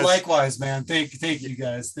likewise, man. Thank you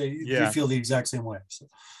guys. You feel the exact same way. So.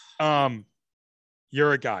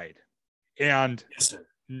 You're a guide, and yes, sir.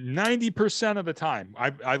 90% of the time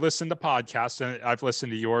I listen to podcasts, and I've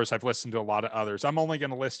listened to yours. I've listened to a lot of others. I'm only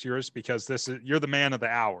going to list yours because you're the man of the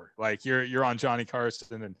hour. Like you're on Johnny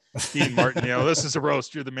Carson and Dean Martin. This is a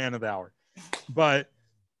roast. You're the man of the hour. But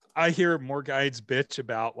I hear more guides bitch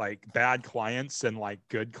about like bad clients than like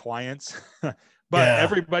good clients. But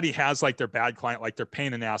everybody has like their bad client, like their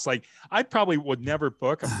pain in the ass. Like I probably would never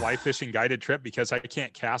book a fly fishing guided trip because I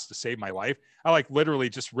can't cast to save my life. I like literally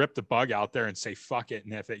just rip the bug out there and say, fuck it.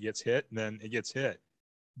 And if it gets hit, then it gets hit.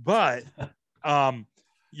 But,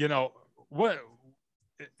 what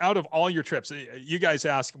out of all your trips, you guys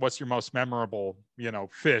ask what's your most memorable,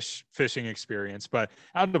 fishing experience, but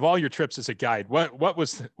out of all your trips as a guide, what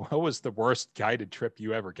was the worst guided trip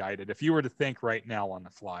you ever guided? If you were to think right now on the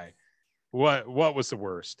fly, what was the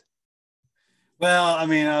worst? Well, I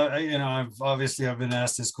mean, I've been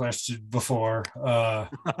asked this question before,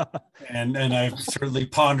 and I've certainly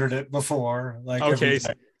pondered it before. Like, okay,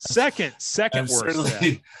 second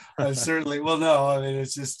worst. I've certainly. Well, no, I mean,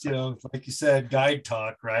 it's just like you said, guide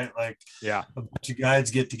talk, right? Like, yeah, a bunch of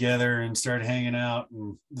guides get together and start hanging out,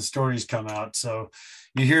 and the stories come out. So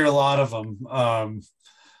you hear a lot of them.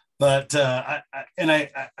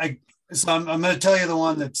 So I'm going to tell you the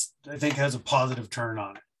one that's I think has a positive turn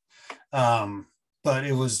on it. But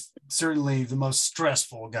it was certainly the most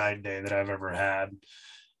stressful guide day that I've ever had.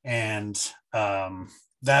 And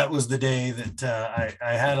that was the day that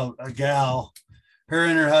I had a gal, her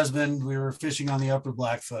and her husband, we were fishing on the Upper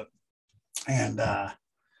Blackfoot. And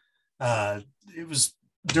it was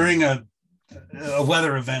during a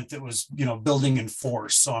weather event that was, building in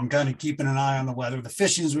force. So I'm kind of keeping an eye on the weather. The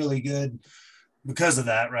fishing is really good because of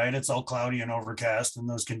that, right? It's all cloudy and overcast and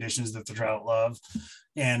those conditions that the trout love.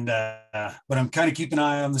 And but I'm kind of keeping an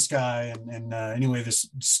eye on the sky, and anyway, this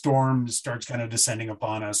storm starts kind of descending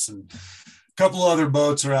upon us, and a couple other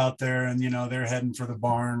boats are out there, and they're heading for the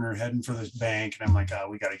barn or heading for the bank, and I'm like,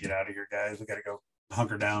 we got to get out of here, guys. We got to go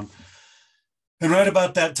hunker down. And right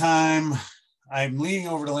about that time, I'm leaning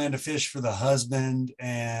over to land a fish for the husband,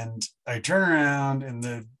 and I turn around, and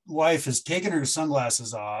the wife has taken her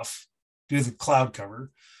sunglasses off due to the cloud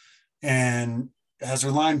cover, and has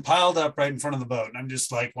her line piled up right in front of the boat. And I'm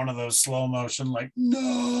just like one of those slow motion, like,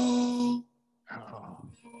 no.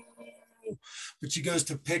 but she goes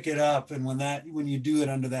to pick it up. And when you do it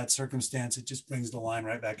under that circumstance, it just brings the line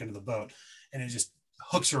right back into the boat, and it just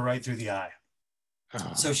hooks her right through the eye.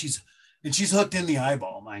 Oh. So she's hooked in the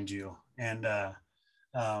eyeball, mind you. And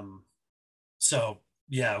so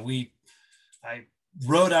yeah, I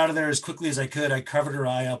rode out of there as quickly as I could. I covered her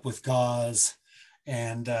eye up with gauze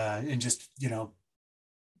and just,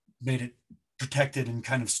 made it protected and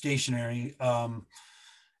kind of stationary.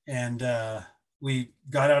 And we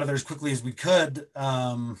got out of there as quickly as we could.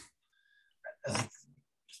 For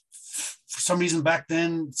some reason back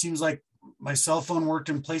then, it seems like my cell phone worked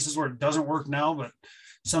in places where it doesn't work now, but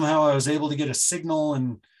somehow I was able to get a signal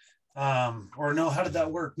and, or no, how did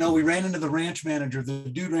that work? No, we ran into the ranch manager, the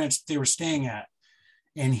dude ranch they were staying at,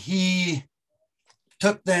 and he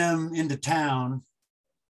took them into town.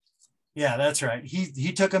 Yeah, that's right.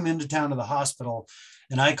 He took them into town to the hospital,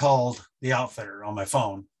 and I called the outfitter on my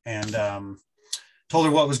phone and told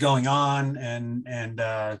her what was going on, and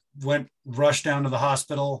rushed down to the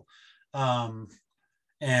hospital, and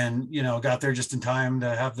got there just in time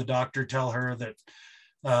to have the doctor tell her that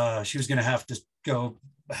she was going to have to go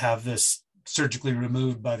have this surgically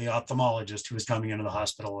removed by the ophthalmologist who was coming into the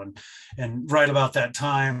hospital. And right about that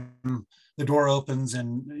time, the door opens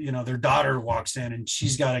and, their daughter walks in, and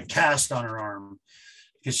she's got a cast on her arm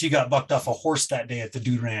because she got bucked off a horse that day at the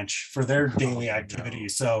Dude Ranch for their daily activity.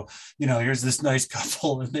 So, here's this nice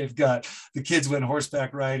couple, and they've got the kids went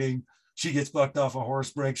horseback riding. She gets bucked off a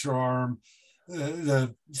horse, breaks her arm.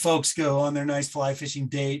 The folks go on their nice fly fishing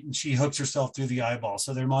date, and she hooks herself through the eyeball.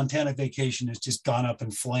 So their Montana vacation has just gone up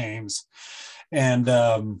in flames. And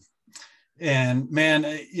man,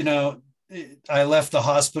 I left the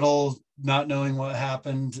hospital not knowing what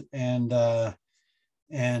happened. And a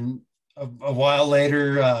while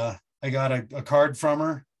later, I got a card from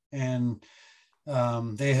her, and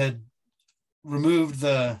they had removed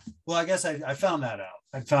I guess I found that out.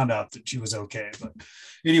 I found out that she was okay, but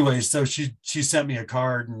anyways, so she sent me a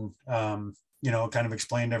card and, kind of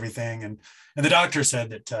explained everything. And the doctor said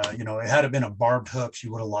that, it had it been a barbed hook, she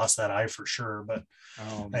would have lost that eye for sure. But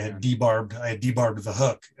I had debarbed the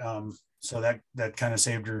hook. So that kind of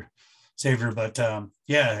saved her. But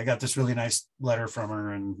I got this really nice letter from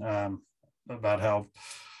her, and about how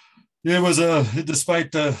it was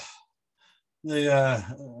despite the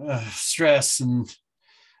stress and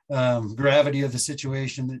gravity of the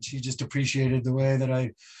situation, that she just appreciated the way that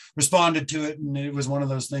I responded to it. And it was one of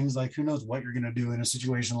those things like, who knows what you're going to do in a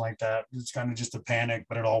situation like that. It's kind of just a panic,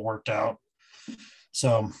 but it all worked out.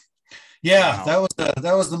 So yeah, wow.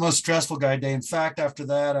 That was the most stressful guide day. In fact, after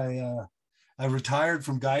that, I retired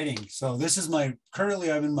from guiding. So this is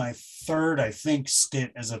currently I'm in my third, I think,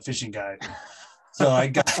 stint as a fishing guide. So I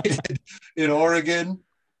guided in Oregon,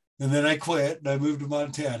 and then I quit and I moved to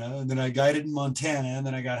Montana, and then I guided in Montana, and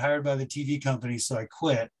then I got hired by the TV company. So I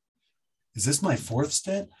quit. Is this my fourth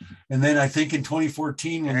stint? And then I think in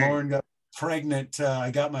 2014, when Lauren got pregnant,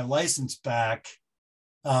 I got my license back.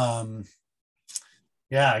 I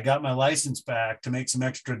got my license back to make some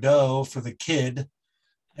extra dough for the kid.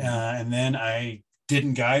 And then I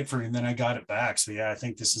didn't guide for him, and then I got it back. So yeah, I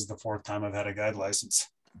think this is the fourth time I've had a guide license.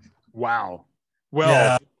 Wow.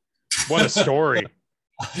 Well, what a story.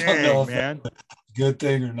 Dang, man. Good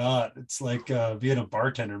thing or not. It's like being a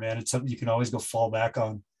bartender, man. It's something you can always go fall back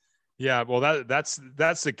on. Yeah, well, that's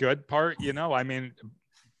the good part, I mean,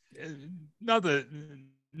 not that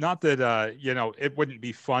it wouldn't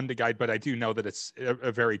be fun to guide, but I do know that it's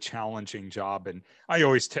a very challenging job, and I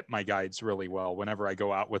always tip my guides really well whenever I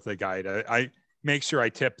go out with a guide. I make sure I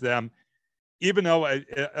tip them, even though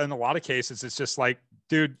in a lot of cases it's just like,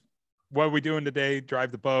 dude, what are we doing today?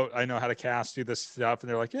 Drive the boat. I know how to cast, do this stuff. And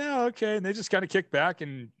they're like, yeah, okay. And they just kind of kick back.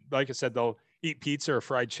 And like I said, they'll eat pizza or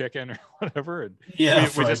fried chicken or whatever. And we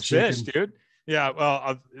just fish, dude. Yeah.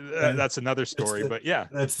 Well, that's another story, but yeah.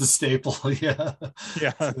 That's the staple. Yeah.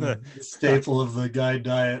 Yeah. The staple of the guide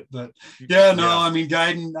diet. But yeah, no, I mean,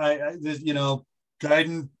 guiding,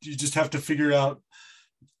 guiding, you just have to figure out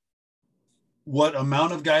what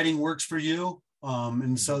amount of guiding works for you.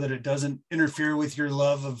 And so that it doesn't interfere with your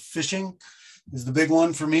love of fishing is the big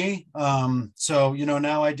one for me. So,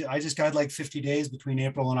 now I just guide like 50 days between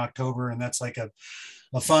April and October, and that's like a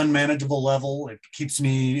fun, manageable level. It keeps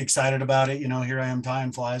me excited about it. Here I am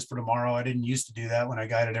tying flies for tomorrow. I didn't used to do that when I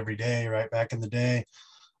guided every day, right back in the day.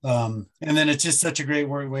 And then it's just such a great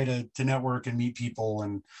way to network and meet people.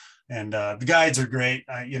 And the guides are great.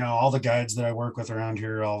 All the guides that I work with around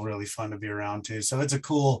here are all really fun to be around too. So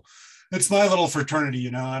it's my little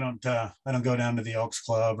fraternity, I don't go down to the Elks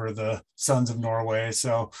Club or the Sons of Norway.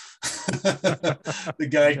 So the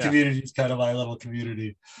guide community is kind of my little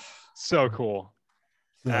community. So cool.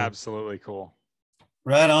 So, Absolutely cool.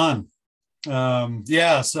 right on. So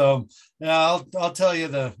yeah, I'll tell you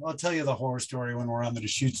the horror story when we're on the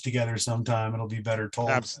Deschutes together sometime. It'll be better told.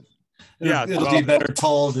 Yeah, It'll be better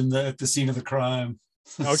told at the scene of the crime.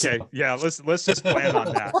 Okay. So. Yeah. Let's just plan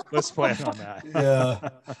on that. Let's plan on that.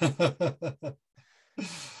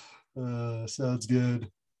 Yeah. Sounds good.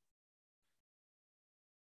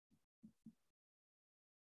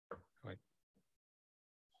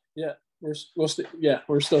 Yeah,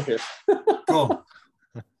 we're still here. Cool.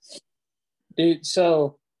 Dude,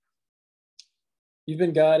 so you've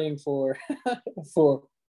been guiding for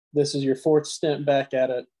this is your fourth stint back at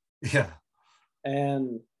it. Yeah.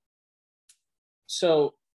 And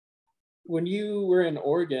so when you were in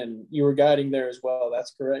Oregon, you were guiding there as well.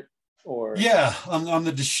 That's correct? Or yeah, on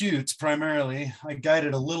the Deschutes primarily. I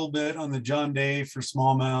guided a little bit on the John Day for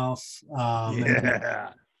smallmouth.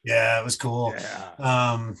 Yeah, it was cool.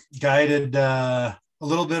 Yeah. Guided a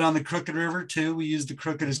little bit on the Crooked River too. We used the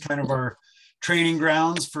Crooked as kind of our training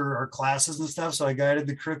grounds for our classes and stuff. So I guided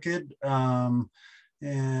the Crooked.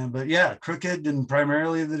 But yeah, Crooked and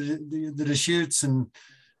primarily the Deschutes, and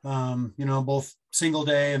both single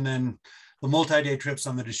day and then the multi-day trips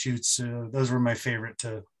on the Deschutes. Those were my favorite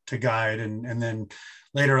to guide. And then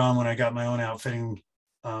later on, when I got my own outfitting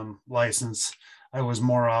license, I was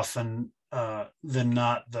more often than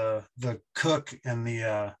not the cook and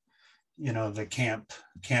the camp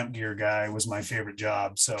gear guy was my favorite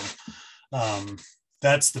job. So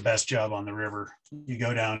that's the best job on the river. You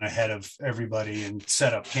go down ahead of everybody and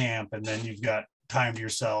set up camp, and then you've got time to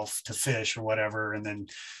yourself to fish or whatever, and then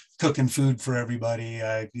cooking food for everybody.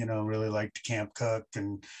 I really liked to camp cook,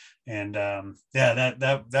 and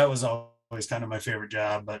that was always kind of my favorite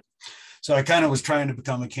job. But so I kind of was trying to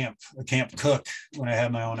become a camp cook when I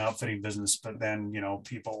had my own outfitting business, but then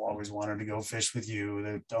people always wanted to go fish with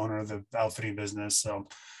you, the owner of the outfitting business. So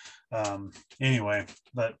anyway,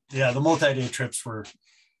 but yeah, the multi-day trips were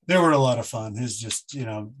a lot of fun. It's just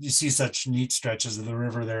you see such neat stretches of the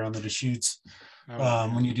river there on the Deschutes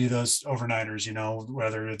when you do those overnighters,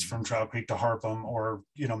 whether it's from Trout Creek to Harpum or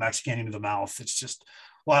Max Canyon to the mouth. It's just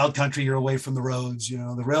wild country. You're away from the roads,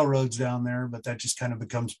 the railroads down there, but that just kind of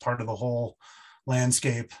becomes part of the whole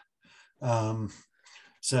landscape.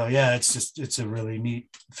 So yeah, it's a really neat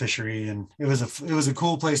fishery, and it was a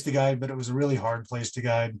cool place to guide, but it was a really hard place to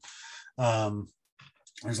guide.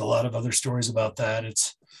 There's a lot of other stories about that.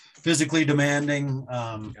 It's physically demanding.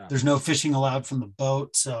 There's no fishing allowed from the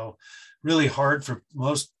boat, so really hard for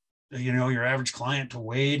most, your average client to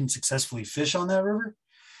wade and successfully fish on that river.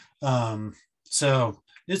 So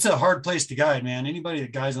it's a hard place to guide, man. Anybody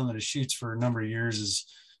that guides on the Deschutes for a number of years is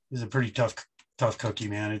a pretty tough cookie,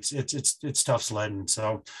 man. It's tough sledding.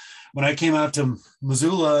 So when I came out to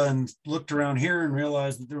Missoula and looked around here and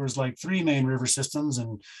realized that there was like 3 main river systems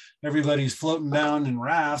and everybody's floating down in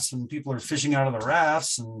rafts and people are fishing out of the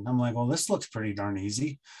rafts, and I'm like, well, this looks pretty darn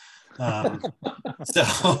easy. So I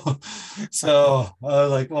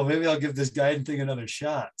was like, well, maybe I'll give this guiding thing another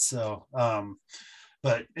shot. So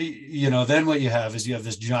but then what you have is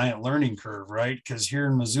this giant learning curve, right? Because here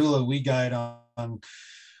in Missoula, we guide I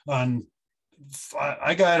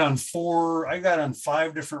got on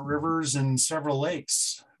 5 different rivers and several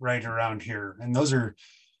lakes right around here. And those are,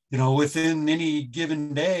 within any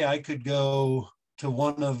given day, I could go to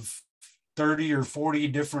one of 30 or 40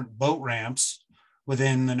 different boat ramps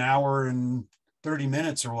within an hour and 30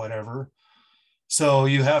 minutes or whatever. So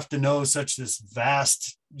you have to know this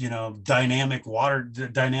vast, dynamic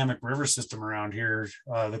river system around here.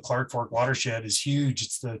 The Clark Fork watershed is huge.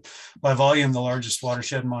 It's by volume, the largest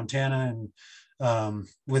watershed in Montana. And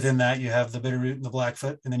within that, you have the Bitterroot and the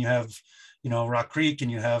Blackfoot. And then you have, Rock Creek,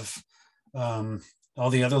 and you have all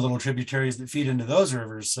the other little tributaries that feed into those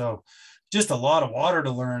rivers. So just a lot of water to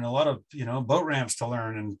learn, a lot of, boat ramps to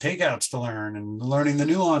learn and takeouts to learn, and learning the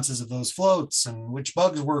nuances of those floats and which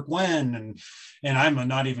bugs work when. And I'm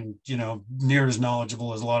not even, near as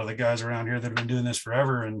knowledgeable as a lot of the guys around here that have been doing this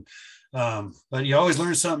forever. And, but you always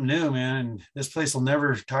learn something new, man. And this place will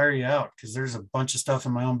never tire you out, because there's a bunch of stuff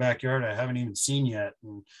in my own backyard I haven't even seen yet.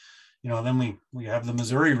 And, then we have the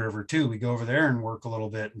Missouri River too. We go over there and work a little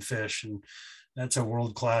bit and fish, and that's a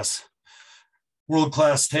world-class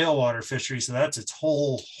tailwater fishery. So that's its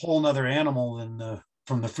whole nother animal than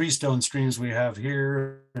from the freestone streams we have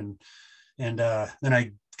here. And then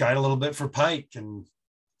I guide a little bit for pike, and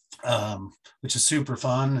which is super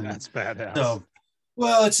fun. And that's badass. So,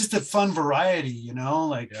 well, it's just a fun variety, you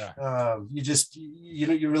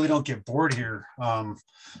really don't get bored here,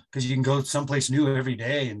 because you can go someplace new every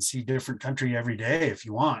day and see different country every day if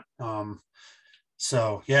you want.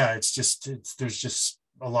 So yeah, there's just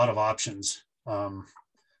a lot of options.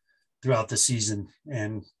 throughout the season,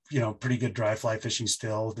 and pretty good dry fly fishing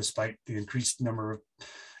still, despite the increased number of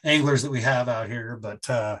anglers that we have out here. But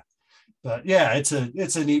yeah, it's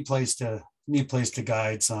a neat place to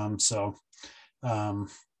guide some. So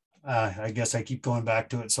I guess I keep going back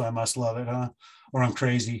to it, so I must love it, huh? Or I'm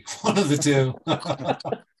crazy. One of the two.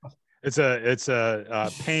 It's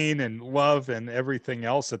a pain and love and everything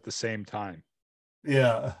else at the same time.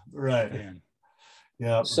 Yeah, right. Man.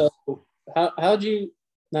 Yeah. So how'd you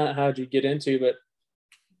get into, but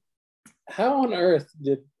how on earth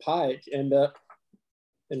did pike end up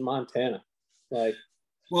in Montana?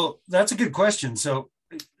 Well, that's a good question. So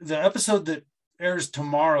the episode that airs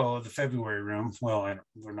tomorrow of the February room, well,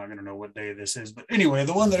 we're not going to know what day this is, but anyway,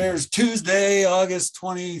 the one that airs Tuesday, August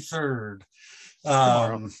 23rd.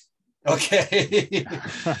 Okay.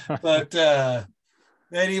 But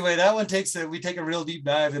anyway, that one we take a real deep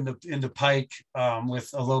dive into pike with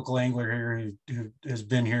a local angler here who has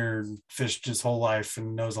been here and fished his whole life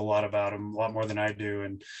and knows a lot about him, a lot more than I do.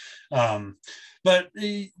 And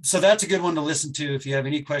so that's a good one to listen to if you have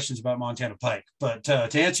any questions about Montana pike. But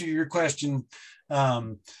to answer your question,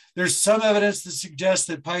 there's some evidence that suggests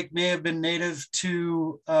that pike may have been native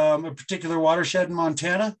to a particular watershed in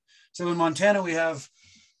Montana. So in Montana, we have,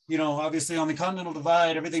 obviously on the Continental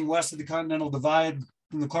Divide, everything west of the Continental Divide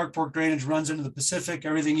from the Clark Fork drainage runs into the Pacific.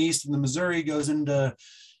 Everything east in the Missouri goes into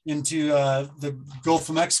the Gulf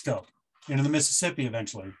of Mexico, into the Mississippi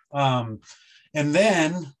eventually. And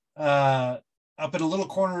then up in a little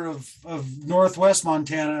corner of northwest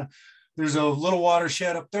Montana, there's a little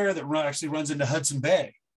watershed up there that actually runs into Hudson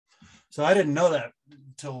Bay. So I didn't know that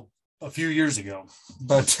until a few years ago.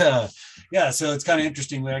 But yeah, so it's kind of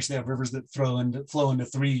interesting. We actually have rivers that flow into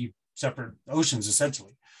three separate oceans,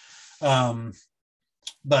 essentially. So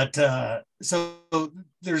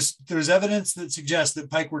there's evidence that suggests that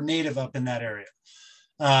pike were native up in that area.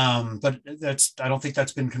 But I don't think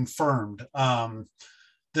that's been confirmed.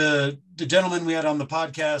 The gentleman we had on the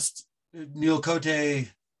podcast, Neil Cote,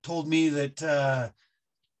 told me that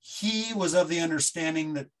he was of the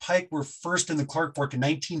understanding that pike were first in the Clark Fork in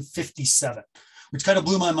 1957, which kind of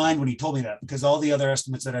blew my mind when he told me that, because all the other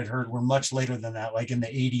estimates that I'd heard were much later than that, like in the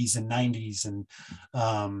 80s and 90s. And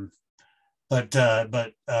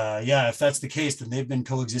yeah, if that's the case, then they've been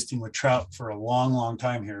coexisting with trout for a long, long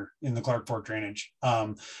time here in the Clark Fork drainage.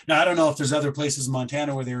 Now, I don't know if there's other places in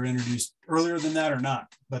Montana where they were introduced earlier than that or not,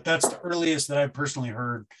 but that's the earliest that I've personally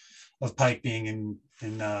heard of pike being in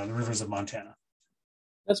the rivers of Montana.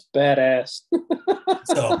 That's badass.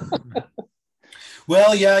 So,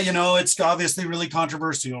 well, yeah, it's obviously really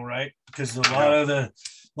controversial, right? Because a lot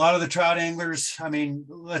of the trout anglers, I mean,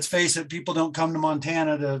 let's face it, people don't come to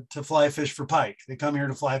Montana to fly fish for pike. They come here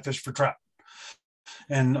to fly fish for trout.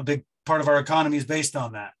 And a big part of our economy is based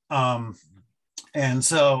on that. And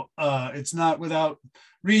so it's not without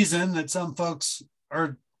reason that some folks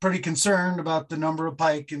are pretty concerned about the number of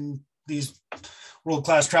pike in these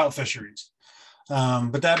world-class trout fisheries.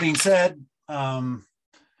 But that being said,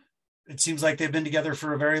 it seems like they've been together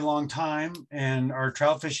for a very long time, and our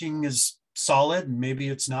trout fishing is solid. And maybe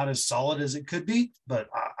it's not as solid as it could be, but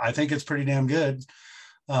I think it's pretty damn good.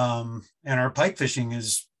 And our pike fishing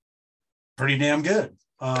is pretty damn good.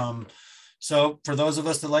 So for those of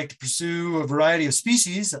us that like to pursue a variety of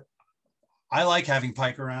species, I like having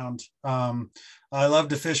pike around. I love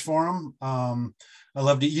to fish for them. I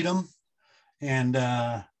love to eat them. And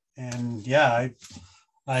yeah,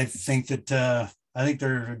 I think that I think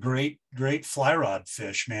they're a great fly rod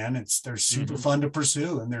fish, man. They're super fun to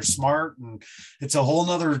pursue, and they're smart, and it's a whole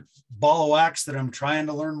nother ball of wax that I'm trying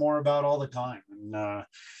to learn more about all the time. And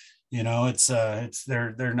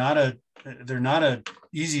they're not a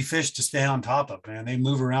easy fish to stay on top of, man. They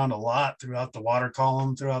move around a lot throughout the water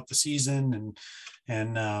column throughout the season,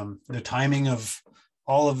 and the timing of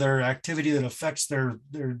all of their activity that affects their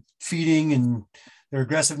feeding and their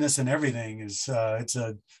aggressiveness and everything is it's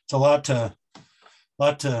a lot to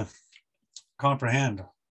comprehend.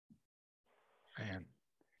 Man.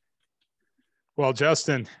 Well,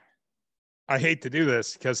 Justin, I hate to do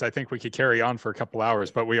this because I think we could carry on for a couple hours,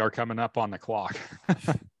 but we are coming up on the clock.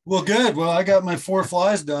 Well, good. Well, I got my 4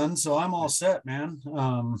 flies done, so I'm all set, man.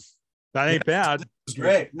 That ain't bad. It's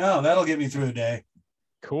great. No, that'll get me through a day.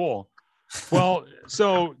 Cool. Well,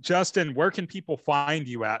 so Justin, where can people find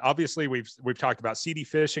you at? Obviously, we've talked about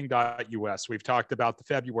cdfishing.us. We've talked about the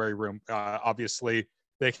February room. Obviously,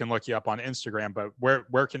 they can look you up on Instagram, but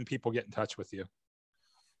where can people get in touch with you?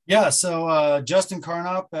 Yeah, so Justin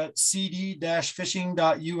Carnop at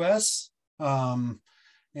cd-fishing.us. And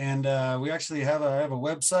we actually have a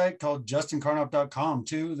website called justincarnop.com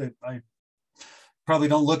too that I probably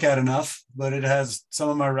don't look at enough, but it has some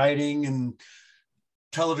of my writing and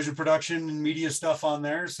television production and media stuff on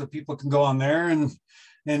there, so people can go on there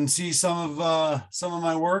and see some of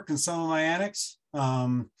my work and some of my antics.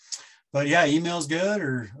 But yeah, email's good,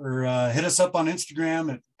 or hit us up on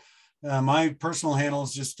Instagram at my personal handle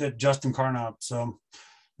is just at Justin Carnop. So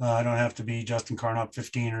I don't have to be Justin Carnop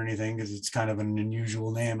 15 or anything, because it's kind of an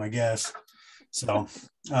unusual name, I guess. So,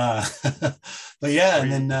 but yeah,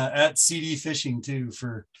 and then at CD Fishing too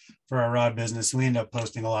for our rod business. We end up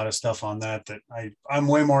posting a lot of stuff on that I'm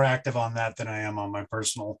way more active on that than I am on my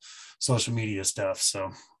personal social media stuff.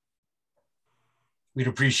 So we'd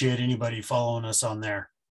appreciate anybody following us on there,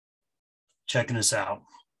 checking us out,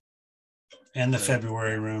 and the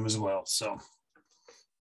February room as well. So,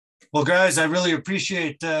 well, guys, I really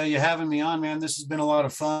appreciate you having me on, man. This has been a lot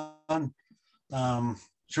of fun.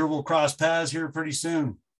 Sure we'll cross paths here pretty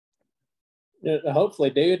soon. Yeah,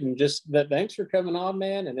 hopefully, dude. And just thanks for coming on,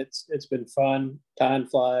 man. And it's been fun. Time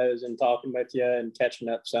flies, and talking with you and catching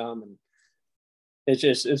up some. And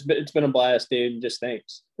it's been a blast, dude. And just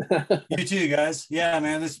thanks. You too, guys. Yeah,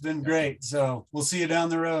 man, this has been great. So we'll see you down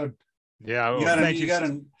the road. Yeah, you got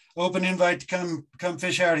an open invite to come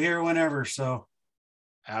fish out here whenever. So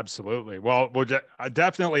absolutely. Well,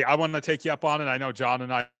 definitely. I want to take you up on it. I know John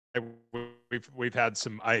and I we've had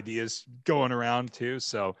some ideas going around too.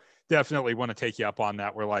 So definitely want to take you up on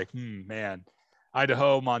that. We're like, man,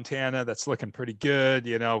 Idaho, Montana, that's looking pretty good.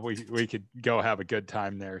 You know, we could go have a good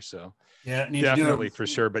time there. So yeah, definitely for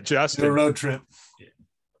sure. But Justin, a road trip.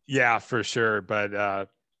 Yeah, for sure. But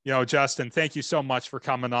you know, Justin, thank you so much for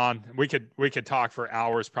coming on. We could talk for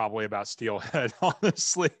hours probably about steelhead,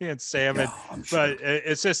 honestly, and salmon. Yeah, sure. But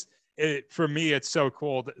it's just for me, it's so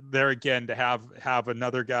cool there again to have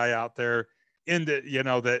another guy out there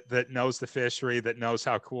that knows the fishery, that knows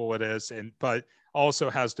how cool it is, but also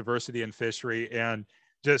has diversity in fishery, and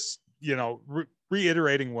just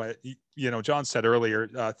reiterating what John said earlier.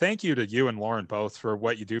 Thank you to you and Lauren both for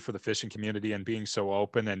what you do for the fishing community and being so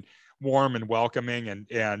open and warm and welcoming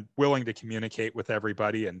and willing to communicate with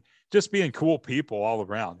everybody and just being cool people all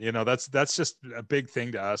around. That's just a big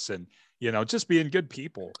thing to us, and just being good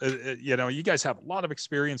people. You guys have a lot of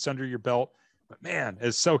experience under your belt. But man,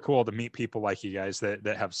 it's so cool to meet people like you guys that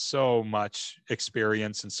have so much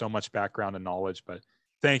experience and so much background and knowledge. But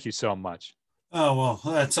thank you so much. Oh, well,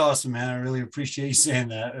 that's awesome, man. I really appreciate you saying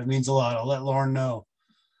that. It means a lot. I'll let Lauren know.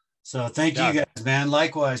 So thank you guys, man.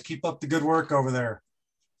 Likewise, keep up the good work over there.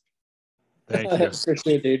 Thank you.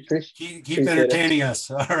 Appreciate it, dude. Keep entertaining us.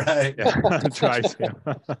 All right. Yeah, try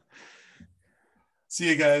to. See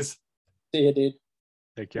you guys. See you, dude.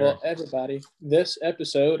 Take care. Well, everybody, this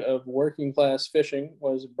episode of Working Class Fishing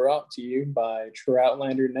was brought to you by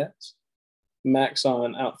Troutlander Nets,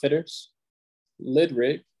 Maxon Outfitters, Lid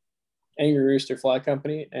Rig, Angry Rooster Fly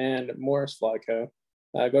Company, and Morris Fly Co.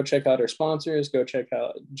 Go check out our sponsors. Go check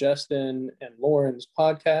out Justin and Lauren's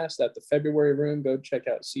podcast at the February room. Go check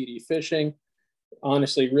out CD Fishing.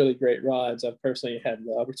 Honestly, really great rods. I've personally had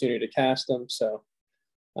the opportunity to cast them. So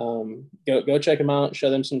go check them out, show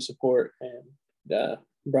them some support. And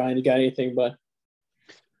Brian, you got anything, bud?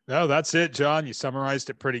 No, that's it, John. You summarized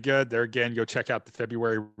it pretty good. There again, go check out the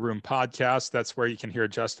February Room podcast. That's where you can hear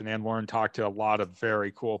Justin and Lauren talk to a lot of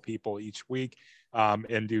very cool people each week,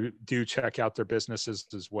 and do check out their businesses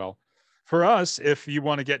as well. For us, if you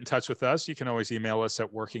want to get in touch with us, you can always email us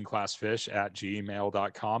at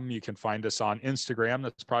workingclassfish@gmail.com. You can find us on Instagram.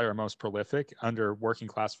 That's probably our most prolific, under Working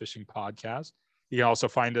Class Fishing Podcast. You can also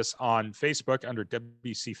find us on Facebook under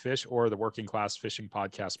WC Fish or the Working Class Fishing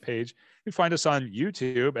Podcast page. You can find us on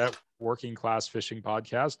YouTube at Working Class Fishing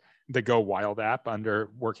Podcast, the Go Wild app under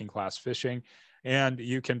Working Class Fishing. And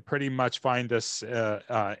you can pretty much find us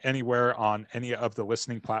anywhere on any of the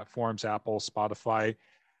listening platforms, Apple, Spotify,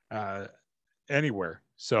 anywhere.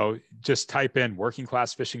 So just type in Working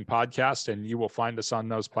Class Fishing Podcast and you will find us on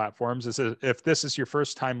those platforms. If this is your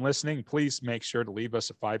first time listening, please make sure to leave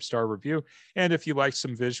us a 5-star review. And if you like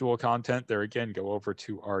some visual content there, again, go over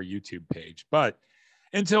to our YouTube page. But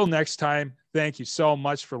until next time, thank you so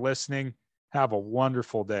much for listening. Have a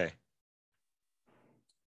wonderful day.